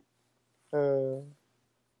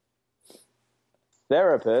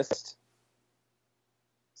 Therapist.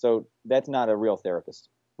 So that's not a real therapist.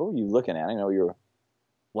 What were you looking at? I know you were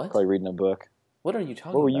probably reading a book. What are you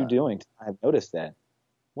talking about? What were you doing? I've noticed that.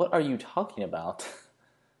 What are you talking about?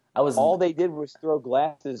 All they did was throw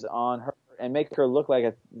glasses on her and make her look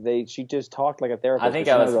like she just talked like a therapist. I think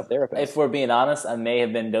I was a therapist. If we're being honest, I may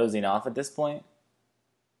have been dozing off at this point.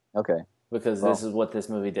 Okay. Because this is what this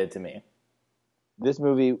movie did to me. This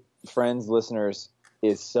movie, friends, listeners,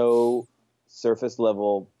 is so surface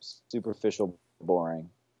level, superficial, boring.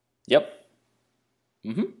 Yep.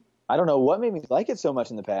 Mm-hmm. I don't know what made me like it so much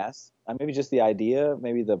in the past. Maybe just the idea.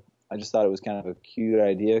 I just thought it was kind of a cute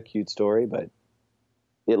idea, cute story, but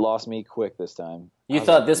it lost me quick this time. You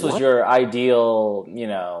thought this was your ideal,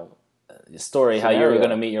 story, how you were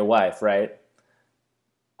going to meet your wife, right?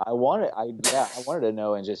 I wanted to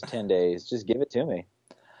know in just 10 days. Just give it to me.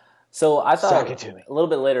 So I thought Suck it to me. A little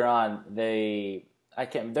bit later on, they're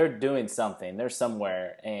doing something. They're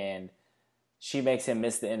somewhere, and she makes him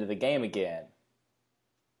miss the end of the game again.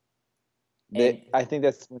 I think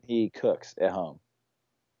that's when he cooks at home.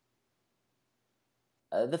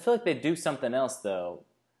 I feel like they do something else though.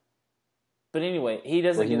 But anyway, he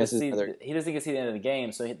doesn't get to see the end of the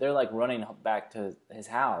game, so they're like running back to his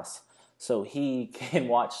house so he can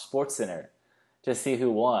watch SportsCenter to see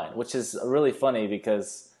who won, which is really funny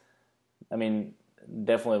because,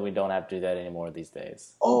 definitely we don't have to do that anymore these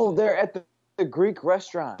days. Oh, they're at the Greek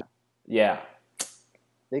restaurant. Yeah.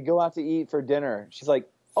 They go out to eat for dinner. She's like,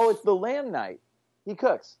 oh, it's the lamb night. He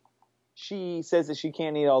cooks. She says that she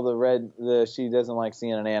can't eat all she doesn't like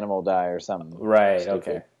seeing an animal die or something. Right, stupid.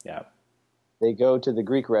 Okay, yeah. They go to the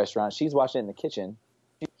Greek restaurant. She's watching it in the kitchen.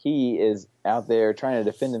 He is out there trying to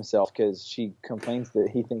defend himself because she complains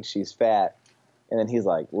that he thinks she's fat. And then he's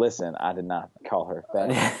like, listen, I did not call her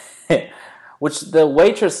fat. Which the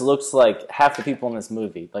waitress looks like half the people in this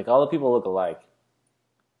movie. Like, all the people look alike.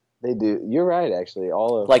 They do. You're right, actually.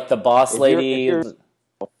 Like the boss lady.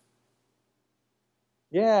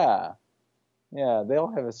 Yeah. Yeah, they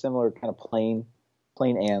all have a similar kind of plain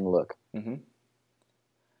Anne look. Mm-hmm.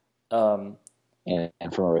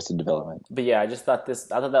 And from Arrested Development. But yeah, I thought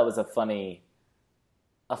that was a funny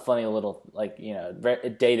little,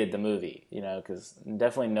 it dated the movie, because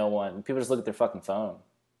definitely people just look at their fucking phone.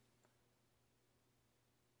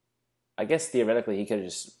 I guess theoretically he could have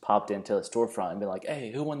just popped into a storefront and been like,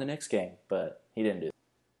 hey, who won the next game? But he didn't do that.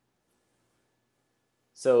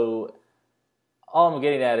 So all I'm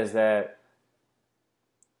getting at is that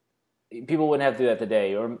people wouldn't have to do that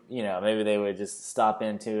today, or maybe they would just stop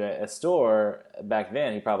into a store. Back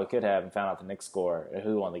then, he probably could have and found out the Knicks score or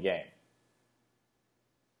who won the game.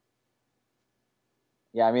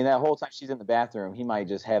 Yeah, that whole time she's in the bathroom, he might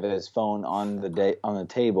just have his phone on the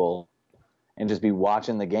table and just be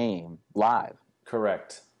watching the game live.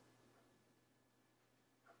 Correct.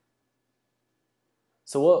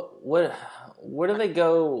 So where do they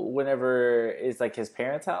go whenever it's like his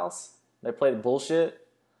parents' house? They play the bullshit.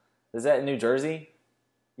 Is that in New Jersey?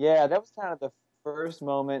 Yeah, that was kind of the first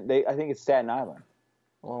moment. I think it's Staten Island.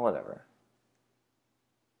 Well, whatever.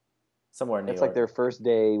 Somewhere in New York. It's like their first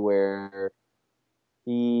day where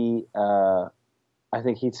he I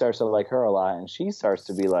think he starts to like her a lot, and she starts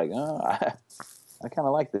to be like, oh, I kind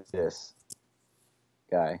of like this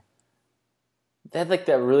guy. They had like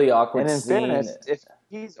that really awkward And in scene. fairness, if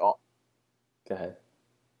he's Go ahead.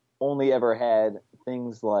 only ever had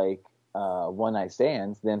things like one night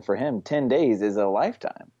stands, then for him, 10 days is a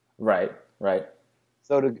lifetime. Right.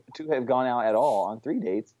 So to have gone out at all on 3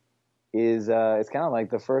 dates is it's kind of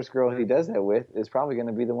like the first girl he does that with is probably going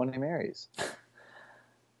to be the one he marries.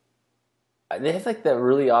 They have like that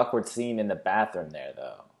really awkward scene in the bathroom there,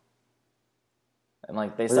 though. And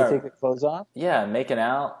like they start take the clothes off. Yeah, making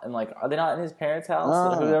out, and like, are they not in his parents' house?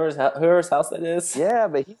 Oh. Whoever's house that is. Yeah,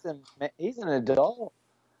 but he's an adult.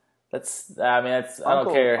 I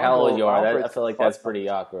don't care how old you are. I feel like that's pretty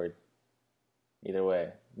awkward. Either way,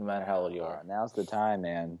 no matter how old you are. Now's the time,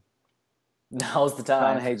 man. Now's the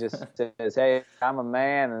time. McConaughey just says, "Hey, I'm a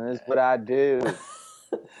man, and this is what I do."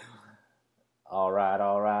 All right.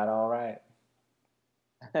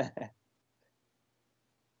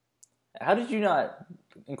 How did you not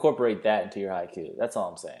incorporate that into your haiku? That's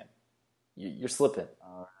all I'm saying. You're slipping.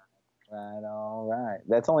 All right.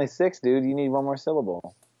 That's only 6, dude. You need one more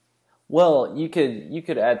syllable. Well, you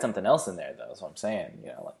could add something else in there, though. That's what I'm saying.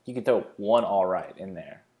 You know, like you could throw one "all right" in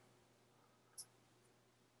there.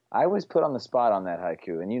 I was put on the spot on that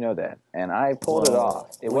haiku, and you know that, and I pulled it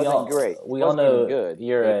off. It wasn't great. We all know good.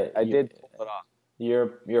 I did pull it off.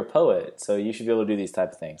 You're a poet, so you should be able to do these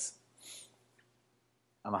type of things.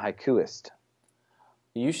 I'm a haikuist.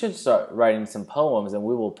 You should start writing some poems, and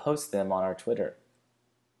we will post them on our Twitter.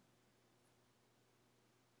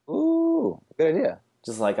 Ooh, good idea.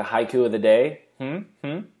 Just like a haiku of the day.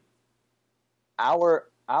 Our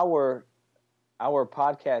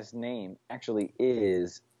podcast name actually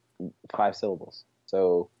is 5 syllables.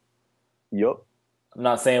 So, yup. I'm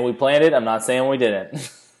not saying we planned it. I'm not saying we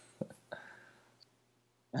didn't.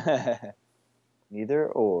 Neither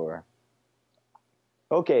or.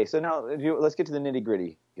 Okay, so now let's get to the nitty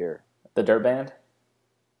gritty here. The dirt band?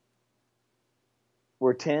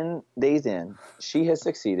 We're 10 days in. She has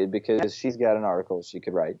succeeded because she's got an article she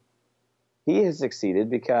could write. He has succeeded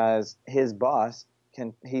because his boss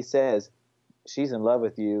he says, she's in love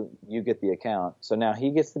with you, you get the account. So now he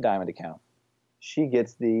gets the diamond account. She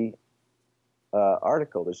gets the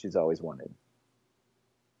article that she's always wanted.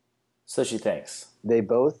 So she thinks. They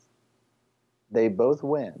both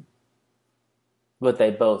win. But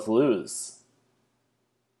they both lose.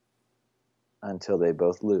 Until they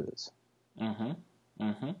both lose.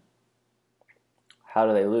 How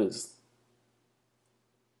do they lose?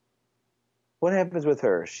 What happens with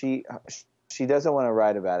her? She doesn't want to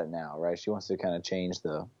write about it now, right? She wants to kind of change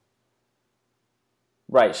the...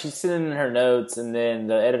 Right, she's sitting in her notes, and then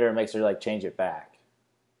the editor makes her like change it back.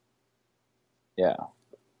 Yeah.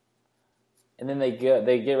 And then they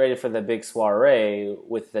get ready for the big soiree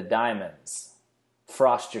with the diamonds.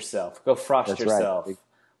 Frost yourself. Go frost That's yourself. Right.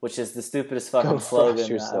 Which is the stupidest fucking slogan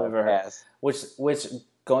I've ever heard. Yes. Which,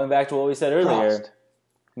 going back to what we said earlier,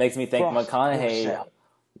 makes me think McConaughey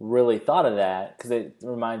really thought of that, because it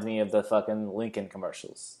reminds me of the fucking Lincoln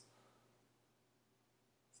commercials.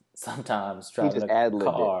 Sometimes driving a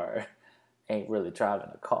car ain't really driving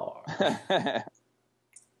a car.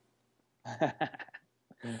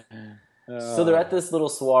 So they're at this little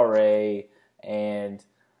soiree, and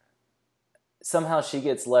somehow she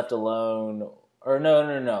gets left alone. Or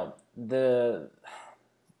no. The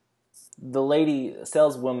lady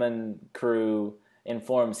saleswoman crew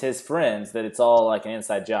informs his friends that it's all like an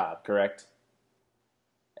inside job, correct?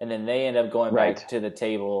 And then they end up going back to the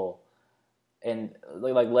table and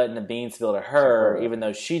like letting the beans spill to her, even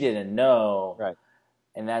though she didn't know. Right.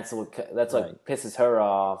 And that's what pisses her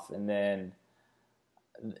off. And then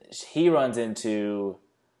he runs into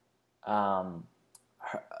Kate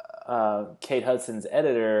Hudson's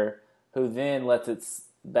editor, who then lets it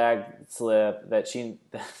bag slip that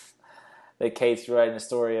that Kate's writing a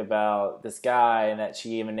story about this guy, and that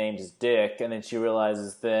she even named his Dick, and then she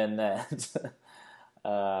realizes then that,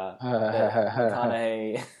 that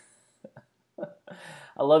McConaughey.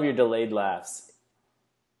 I love your delayed laughs.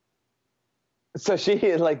 So she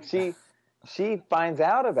finds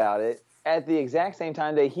out about it at the exact same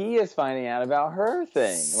time that he is finding out about her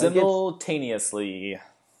thing. Simultaneously,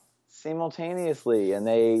 and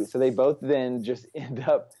they both then just end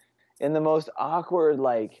up in the most awkward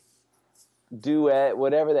like duet,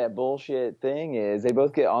 whatever that bullshit thing is. They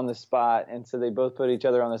both get on the spot, and so they both put each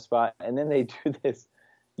other on the spot, and then they do this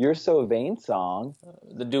 "You're So Vain" song,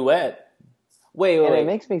 the duet. Wait. It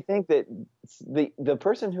makes me think that the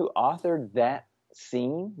person who authored that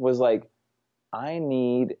scene was like, I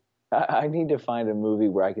need to find a movie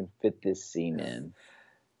where I can fit this scene in.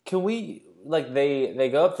 Can we like they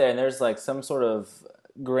go up there and there's like some sort of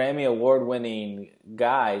Grammy award winning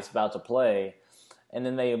guys about to play, and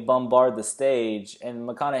then they bombard the stage, and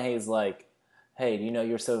McConaughey's like, "Hey, do you know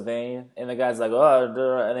You're So Vain?" And the guy's like, "Oh,"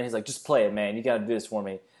 duh. And then he's like, "Just play it, man. You got to do this for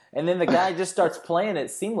me." And then the guy just starts playing it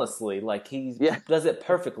seamlessly, like he does it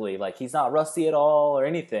perfectly, like he's not rusty at all or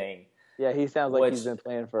anything. Yeah, he sounds like he's been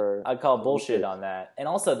playing for. I call bullshit on that. And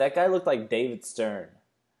also, that guy looked like David Stern.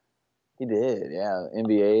 He did, yeah.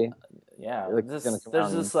 NBA. Yeah, there's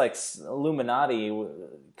this like Illuminati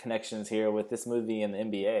connections here with this movie and the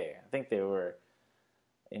NBA. I think they were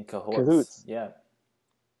in cahoots. Yeah.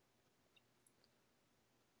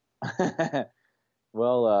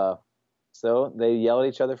 Well, so they yell at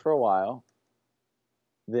each other for a while.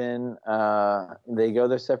 Then they go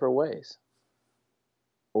their separate ways.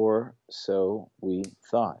 Or so we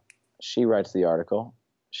thought. She writes the article.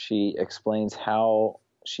 She explains how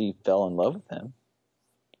she fell in love with him.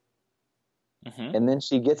 Mm-hmm. And then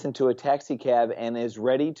she gets into a taxi cab and is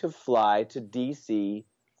ready to fly to D.C.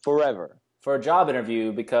 forever. For a job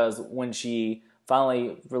interview, because when she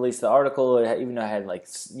finally released the article, even though it had like,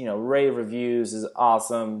 rave reviews, is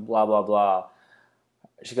awesome, blah, blah, blah.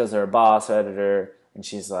 She goes to her boss, her editor, and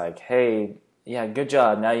she's like, "Hey, yeah, good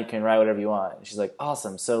job. Now you can write whatever you want." And she's like,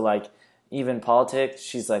 "Awesome." So like, even politics,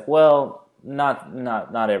 she's like, "Well,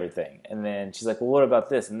 not everything." And then she's like, "Well, what about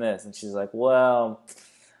this and this?" And she's like, "Well,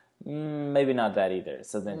 maybe not that either."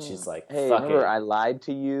 So then she's like, "Hey, fuck remember it. I lied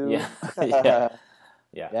to you?" Yeah.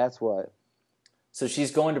 Yeah. That's what. So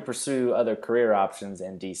she's going to pursue other career options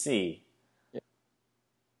in D.C. Yeah.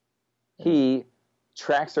 He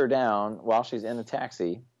tracks her down while she's in the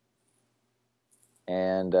taxi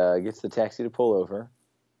and gets the taxi to pull over.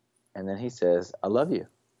 And then he says, "I love you.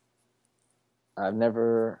 I've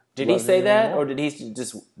never." Did he say that, or did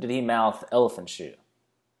he mouth elephant shoe?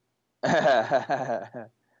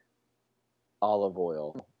 Olive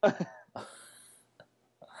oil. That's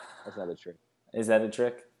not a trick. Is that a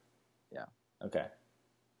trick? Yeah. Okay.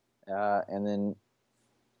 And then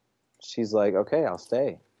she's like, "Okay, I'll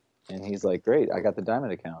stay." And he's like, "Great, I got the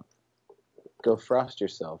diamond account. Go frost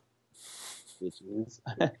yourself, bitches."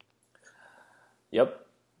 Yep.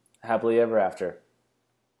 Happily ever after.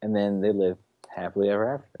 And then they live happily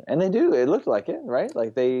ever after. And they do. It looked like it, right?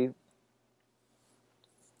 Like they...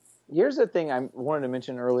 Here's the thing I wanted to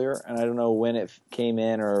mention earlier, and I don't know when it came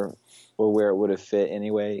in or where it would have fit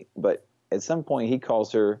anyway, but at some point he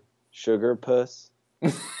calls her Sugar Puss.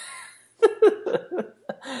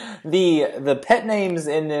 The pet names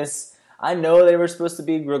in this, I know they were supposed to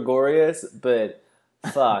be Gregorious, but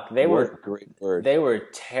fuck, they were great word. They were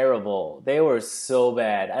terrible. They were so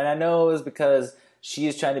bad. And I know it was because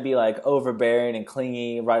she's trying to be like overbearing and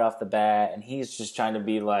clingy right off the bat, and he's just trying to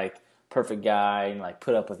be like perfect guy and like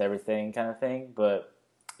put up with everything kind of thing. But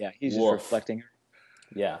yeah, he's just reflecting her.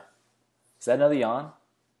 Yeah. Is that another yawn?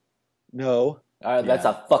 No. All right, that's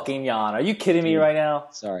a fucking yawn. Are you kidding me right now?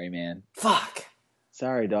 Sorry, man. Fuck.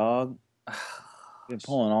 Sorry, dog. You've been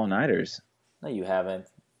pulling all-nighters. No, you haven't.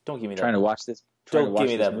 Don't give me that. Trying to watch this. Don't give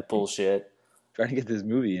me that bullshit. Trying to get this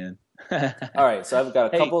movie in. All right, so I've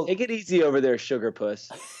got a couple. Take it easy over there, Sugar Puss.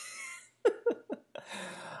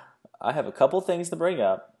 I have a couple things to bring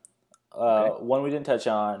up. Okay. One we didn't touch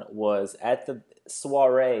on was at the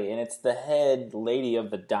soiree, and it's the head lady of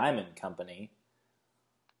the Diamond Company.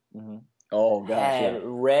 Mm-hmm. Oh, gosh, had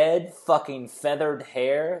red fucking feathered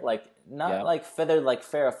hair, like not like feathered like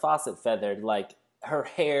Farrah Fawcett feathered, like her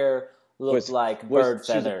hair looked like bird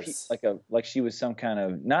feathers. Like she was some kind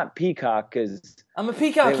of, not peacock, because... I'm a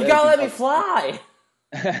peacock, you gotta let me fly!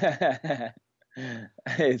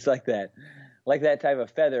 It's like that. Like that type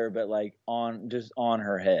of feather, but like just on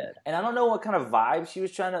her head. And I don't know what kind of vibe she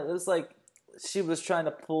was trying to... It was like she was trying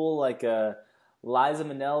to pull like a Liza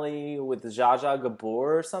Minnelli with Zsa Zsa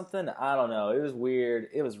Gabor or something. I don't know. It was weird.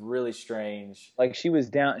 It was really strange. Like she was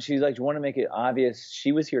down... She like wanted to make it obvious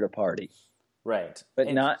she was here to party. Right.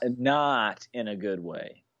 But not in a good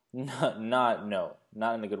way. Not in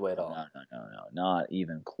a good way at all. No. Not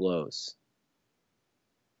even close.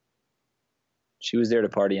 She was there to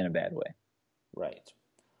party in a bad way. Right.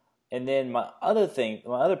 And then my other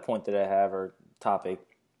point that I have, or topic,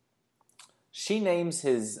 she names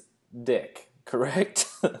his dick, correct?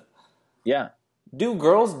 Yeah. Do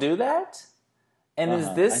girls do that? And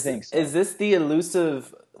I think so. Is this the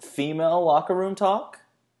elusive female locker room talk?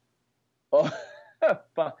 Oh,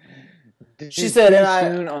 she said,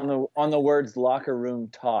 soon on the words locker room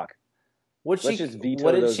talk. What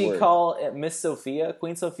did she call it? Miss Sophia,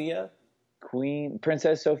 Queen Sophia,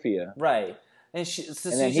 Princess Sophia, right? And she's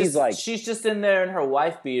just in there in her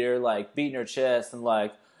wife beater, like beating her chest and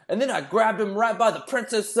like, and then I grabbed him right by the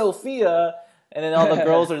Princess Sophia. And then all the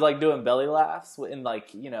girls are like doing belly laughs and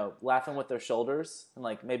like, you know, laughing with their shoulders. And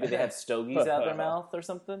like maybe they have stogies out their mouth or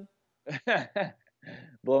something.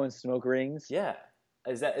 Blowing smoke rings. Yeah.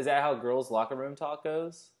 Is that how girls' locker room talk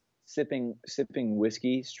goes? Sipping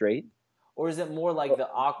whiskey straight. Or is it more like the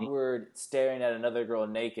awkward staring at another girl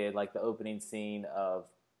naked, like the opening scene of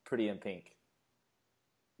Pretty in Pink?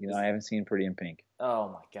 You know, I haven't seen Pretty in Pink. Oh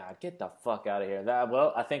my God, get the fuck out of here.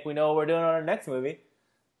 Well, I think we know what we're doing on our next movie.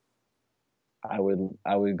 I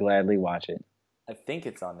would gladly watch it. I think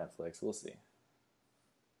it's on Netflix. We'll see.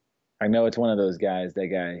 I know it's one of those guys, that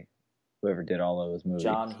guy, whoever did all those movies.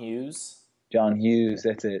 John Hughes. John Hughes,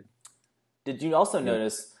 that's it. Did you also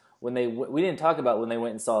notice when we didn't talk about when they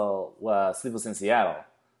went and saw Sleepless in Seattle?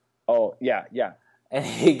 Oh, yeah. And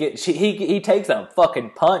he takes a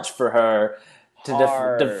fucking punch for her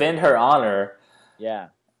to defend her honor. Yeah.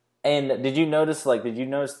 And did you notice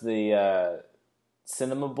the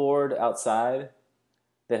cinema board outside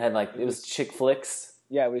that had like it was chick flicks?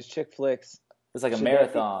 Yeah, it was chick flicks. It was like a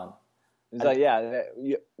marathon. It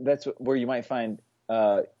was that's where you might find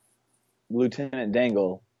Lieutenant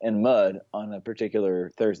Dangle and Mud on a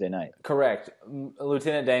particular Thursday night. Correct.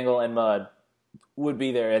 Lieutenant Dangle and Mud would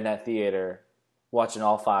be there in that theater watching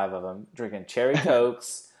all 5 of them, drinking cherry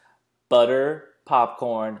cokes, butter,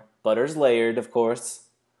 popcorn. Butter's layered, of course.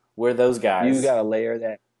 We're those guys. You gotta layer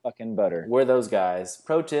that fucking butter. We're those guys.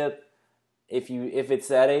 Pro tip: if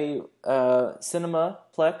it's at a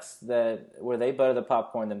Cinemaplex where they butter the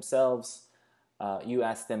popcorn themselves, you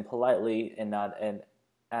ask them politely and not an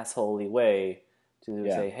assholey way to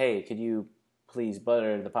say, "Hey, could you please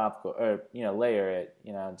butter the popcorn or layer it?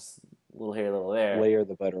 Just a little here, a little there. Layer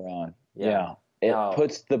the butter on." Yeah. It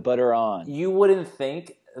puts the butter on. You wouldn't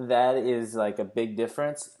think that is like a big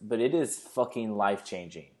difference, but it is fucking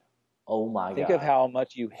life-changing. Oh my God. Think of how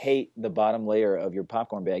much you hate the bottom layer of your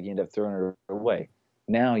popcorn bag. You end up throwing it away.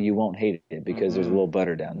 Now you won't hate it because there's a little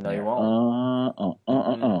butter down there. No, you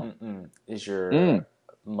won't. Is your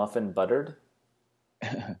muffin buttered?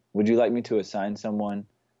 Would you like me to assign someone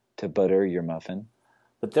to butter your muffin?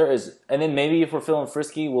 But there is, and then maybe if we're feeling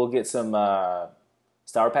frisky, we'll get some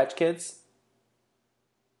Sour Patch Kids.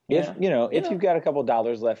 If you've got a couple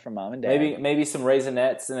dollars left from mom and dad, maybe some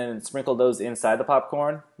Raisinets, and then sprinkle those inside the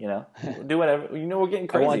popcorn. Do whatever. We're getting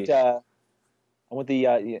crazy. I want the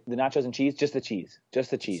nachos and cheese, just the cheese.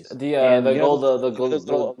 The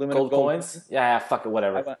gold coins. Yeah, fuck it,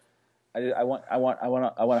 whatever. I want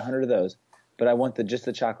 100 of those, but I want just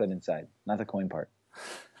the chocolate inside, not the coin part.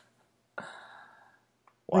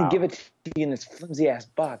 Wow. Give it to you in this flimsy ass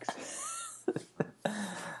box.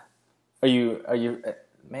 Are you?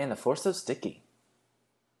 Man, the floor's so sticky.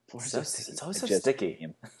 It's always so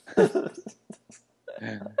sticky.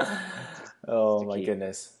 Oh my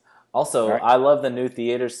goodness. Also, right. I love the new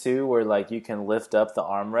theaters too, where like you can lift up the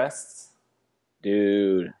armrests.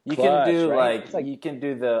 Dude, you can do right? like you can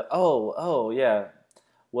do the yeah.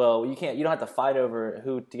 Well, you can't. You don't have to fight over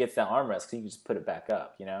who to get that armrest because you can just put it back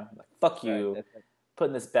up. Like fuck you, right.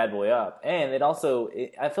 Putting this bad boy up, and I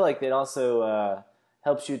feel like it also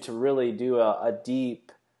helps you to really do a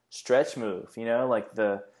deep stretch move. Like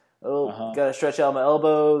gotta stretch out my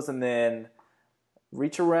elbows and then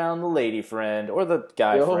reach around the lady friend or the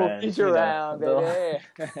guy friend. Reach around, baby.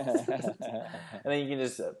 And then you can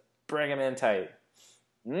just bring them in tight.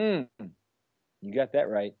 You got that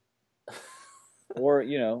right. Or,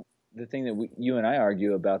 the thing that you and I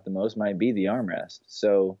argue about the most might be the armrest.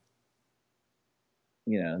 So,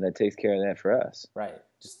 that takes care of that for us. Right.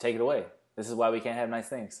 Just take it away. This is why we can't have nice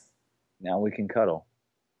things. Now we can cuddle.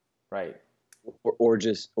 Right. Or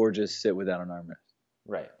just sit without an armrest.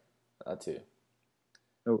 Right. That too.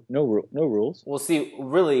 No rules. Well, see,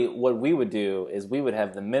 really, what we would do is we would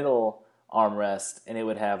have the middle armrest, and it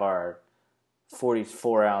would have our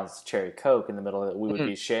 44-ounce cherry Coke in the middle that we would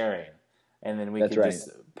be sharing, and then we could just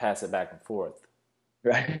pass it back and forth.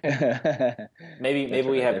 Right. maybe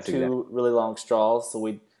we have two really long straws, so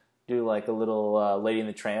we do like a little Lady and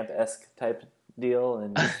the Tramp-esque type deal,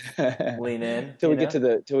 and just lean in till we get to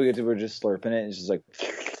we're just slurping it, and it's just like.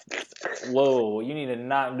 Whoa! You need to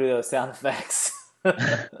not do those sound effects. Oh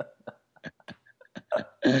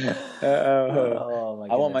my!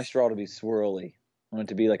 I want my straw to be swirly. I want it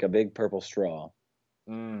to be like a big purple straw.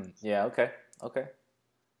 Yeah. Okay.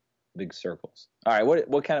 Big circles. All right.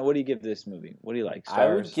 What do you give this movie? What do you like? Stars?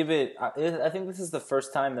 I would give it. I think this is the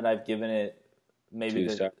first time that I've given it maybe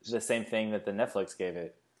the same thing that the Netflix gave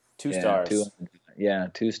it. 2 stars.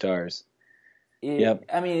 2 stars. Yep.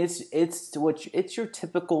 I mean, it's your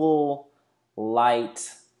typical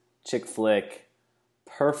light chick flick,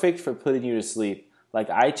 perfect for putting you to sleep, Like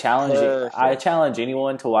I challenge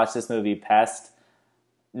anyone to watch this movie past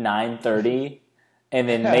 9:30 and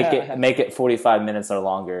then make it 45 minutes or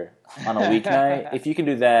longer on a weeknight. If you can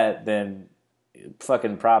do that, then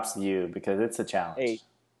fucking props to you because it's a challenge. Hey,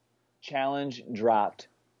 challenge dropped.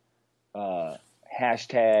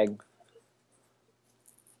 Hashtag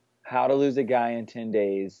how to lose a guy in 10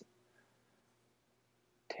 days.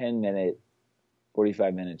 10-minute,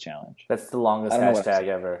 45-minute challenge. That's the longest hashtag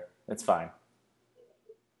ever. It's fine.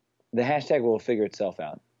 The hashtag will figure itself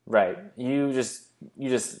out. Right. You just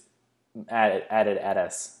add it at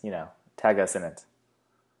us, tag us in it.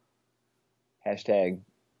 Hashtag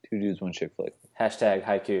 2 dudes, 1 chick flick. Hashtag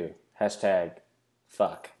haiku. Hashtag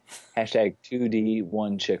fuck. Hashtag 2D,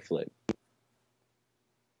 1 chick flick.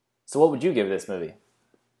 So what would you give this movie?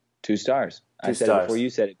 2 stars. I said it before you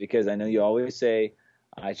said it because I know you always say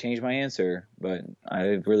I changed my answer, but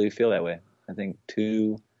I really feel that way. I think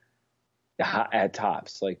 2 at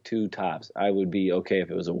tops, like 2 tops. I would be okay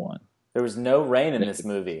if it was a 1. There was no rain in this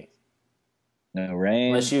movie. No rain.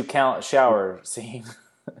 Unless you count shower scene.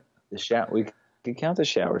 We could count the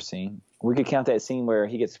shower scene. We could count that scene where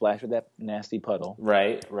he gets splashed with that nasty puddle.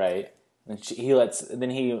 Right. And he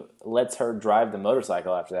lets her drive the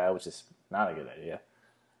motorcycle after that, which is not a good idea.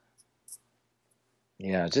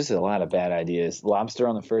 Yeah, just a lot of bad ideas. Lobster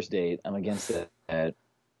on the first date. I'm against that.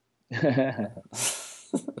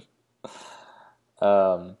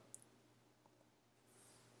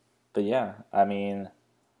 But yeah, I mean,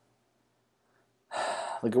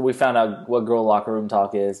 like we found out what girl locker room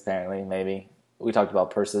talk is. Apparently, maybe we talked about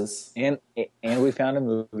purses, and we found a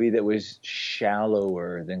movie that was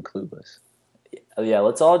shallower than Clueless. Yeah,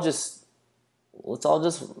 let's all just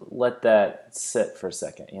let that sit for a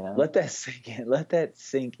second. Let that sink in. Let that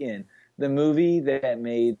sink in. The movie that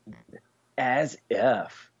made As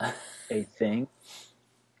If a Thing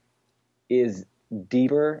is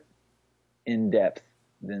deeper in depth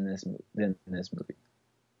than this movie,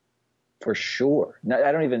 for sure. No,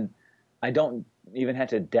 I don't even have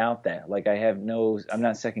to doubt that. Like I'm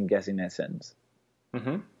not second guessing that sentence.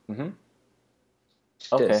 Okay.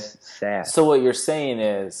 Sad. So what you're saying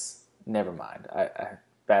is, never mind. I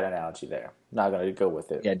bad analogy there. Not gonna go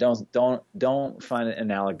with it. Yeah, don't find it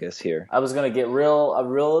analogous here. I was gonna get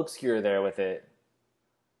real obscure there with it.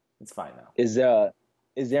 It's fine now.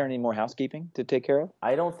 Is there any more housekeeping to take care of?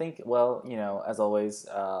 I don't think. Well, as always,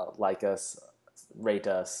 like us, rate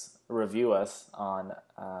us, review us on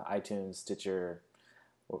iTunes, Stitcher,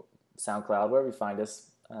 SoundCloud, wherever you find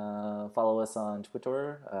us. Follow us on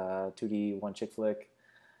Twitter, 2D 1 chick flick,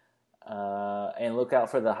 and look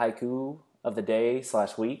out for the haiku of the day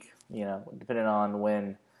 / week. Depending on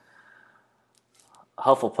when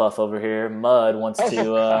Hufflepuff over here, Mud wants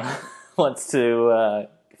to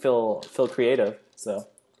feel creative. So,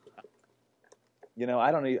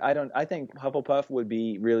 I think Hufflepuff would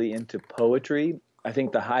be really into poetry. I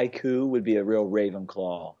think the haiku would be a real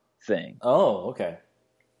Ravenclaw thing. Oh, okay.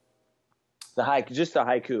 Just the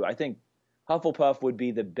haiku. I think Hufflepuff would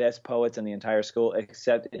be the best poets in the entire school,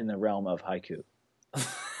 except in the realm of haiku.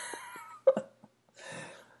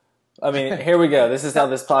 I mean, here we go. This is how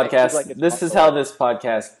this podcast. This is how this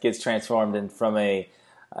podcast gets transformed from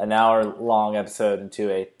an hour-long episode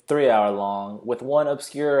into a 3-hour-long with one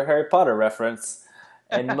obscure Harry Potter reference,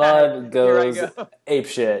 and Mud goes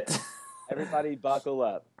apeshit. Everybody, buckle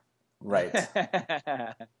up. Right.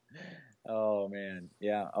 Oh man,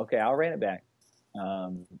 yeah. Okay, I'll rein it back.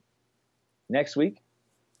 Next week,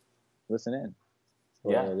 listen in.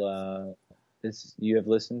 Yeah. You have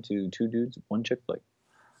listened to 2 dudes, 1 chick flick.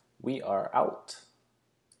 We are out.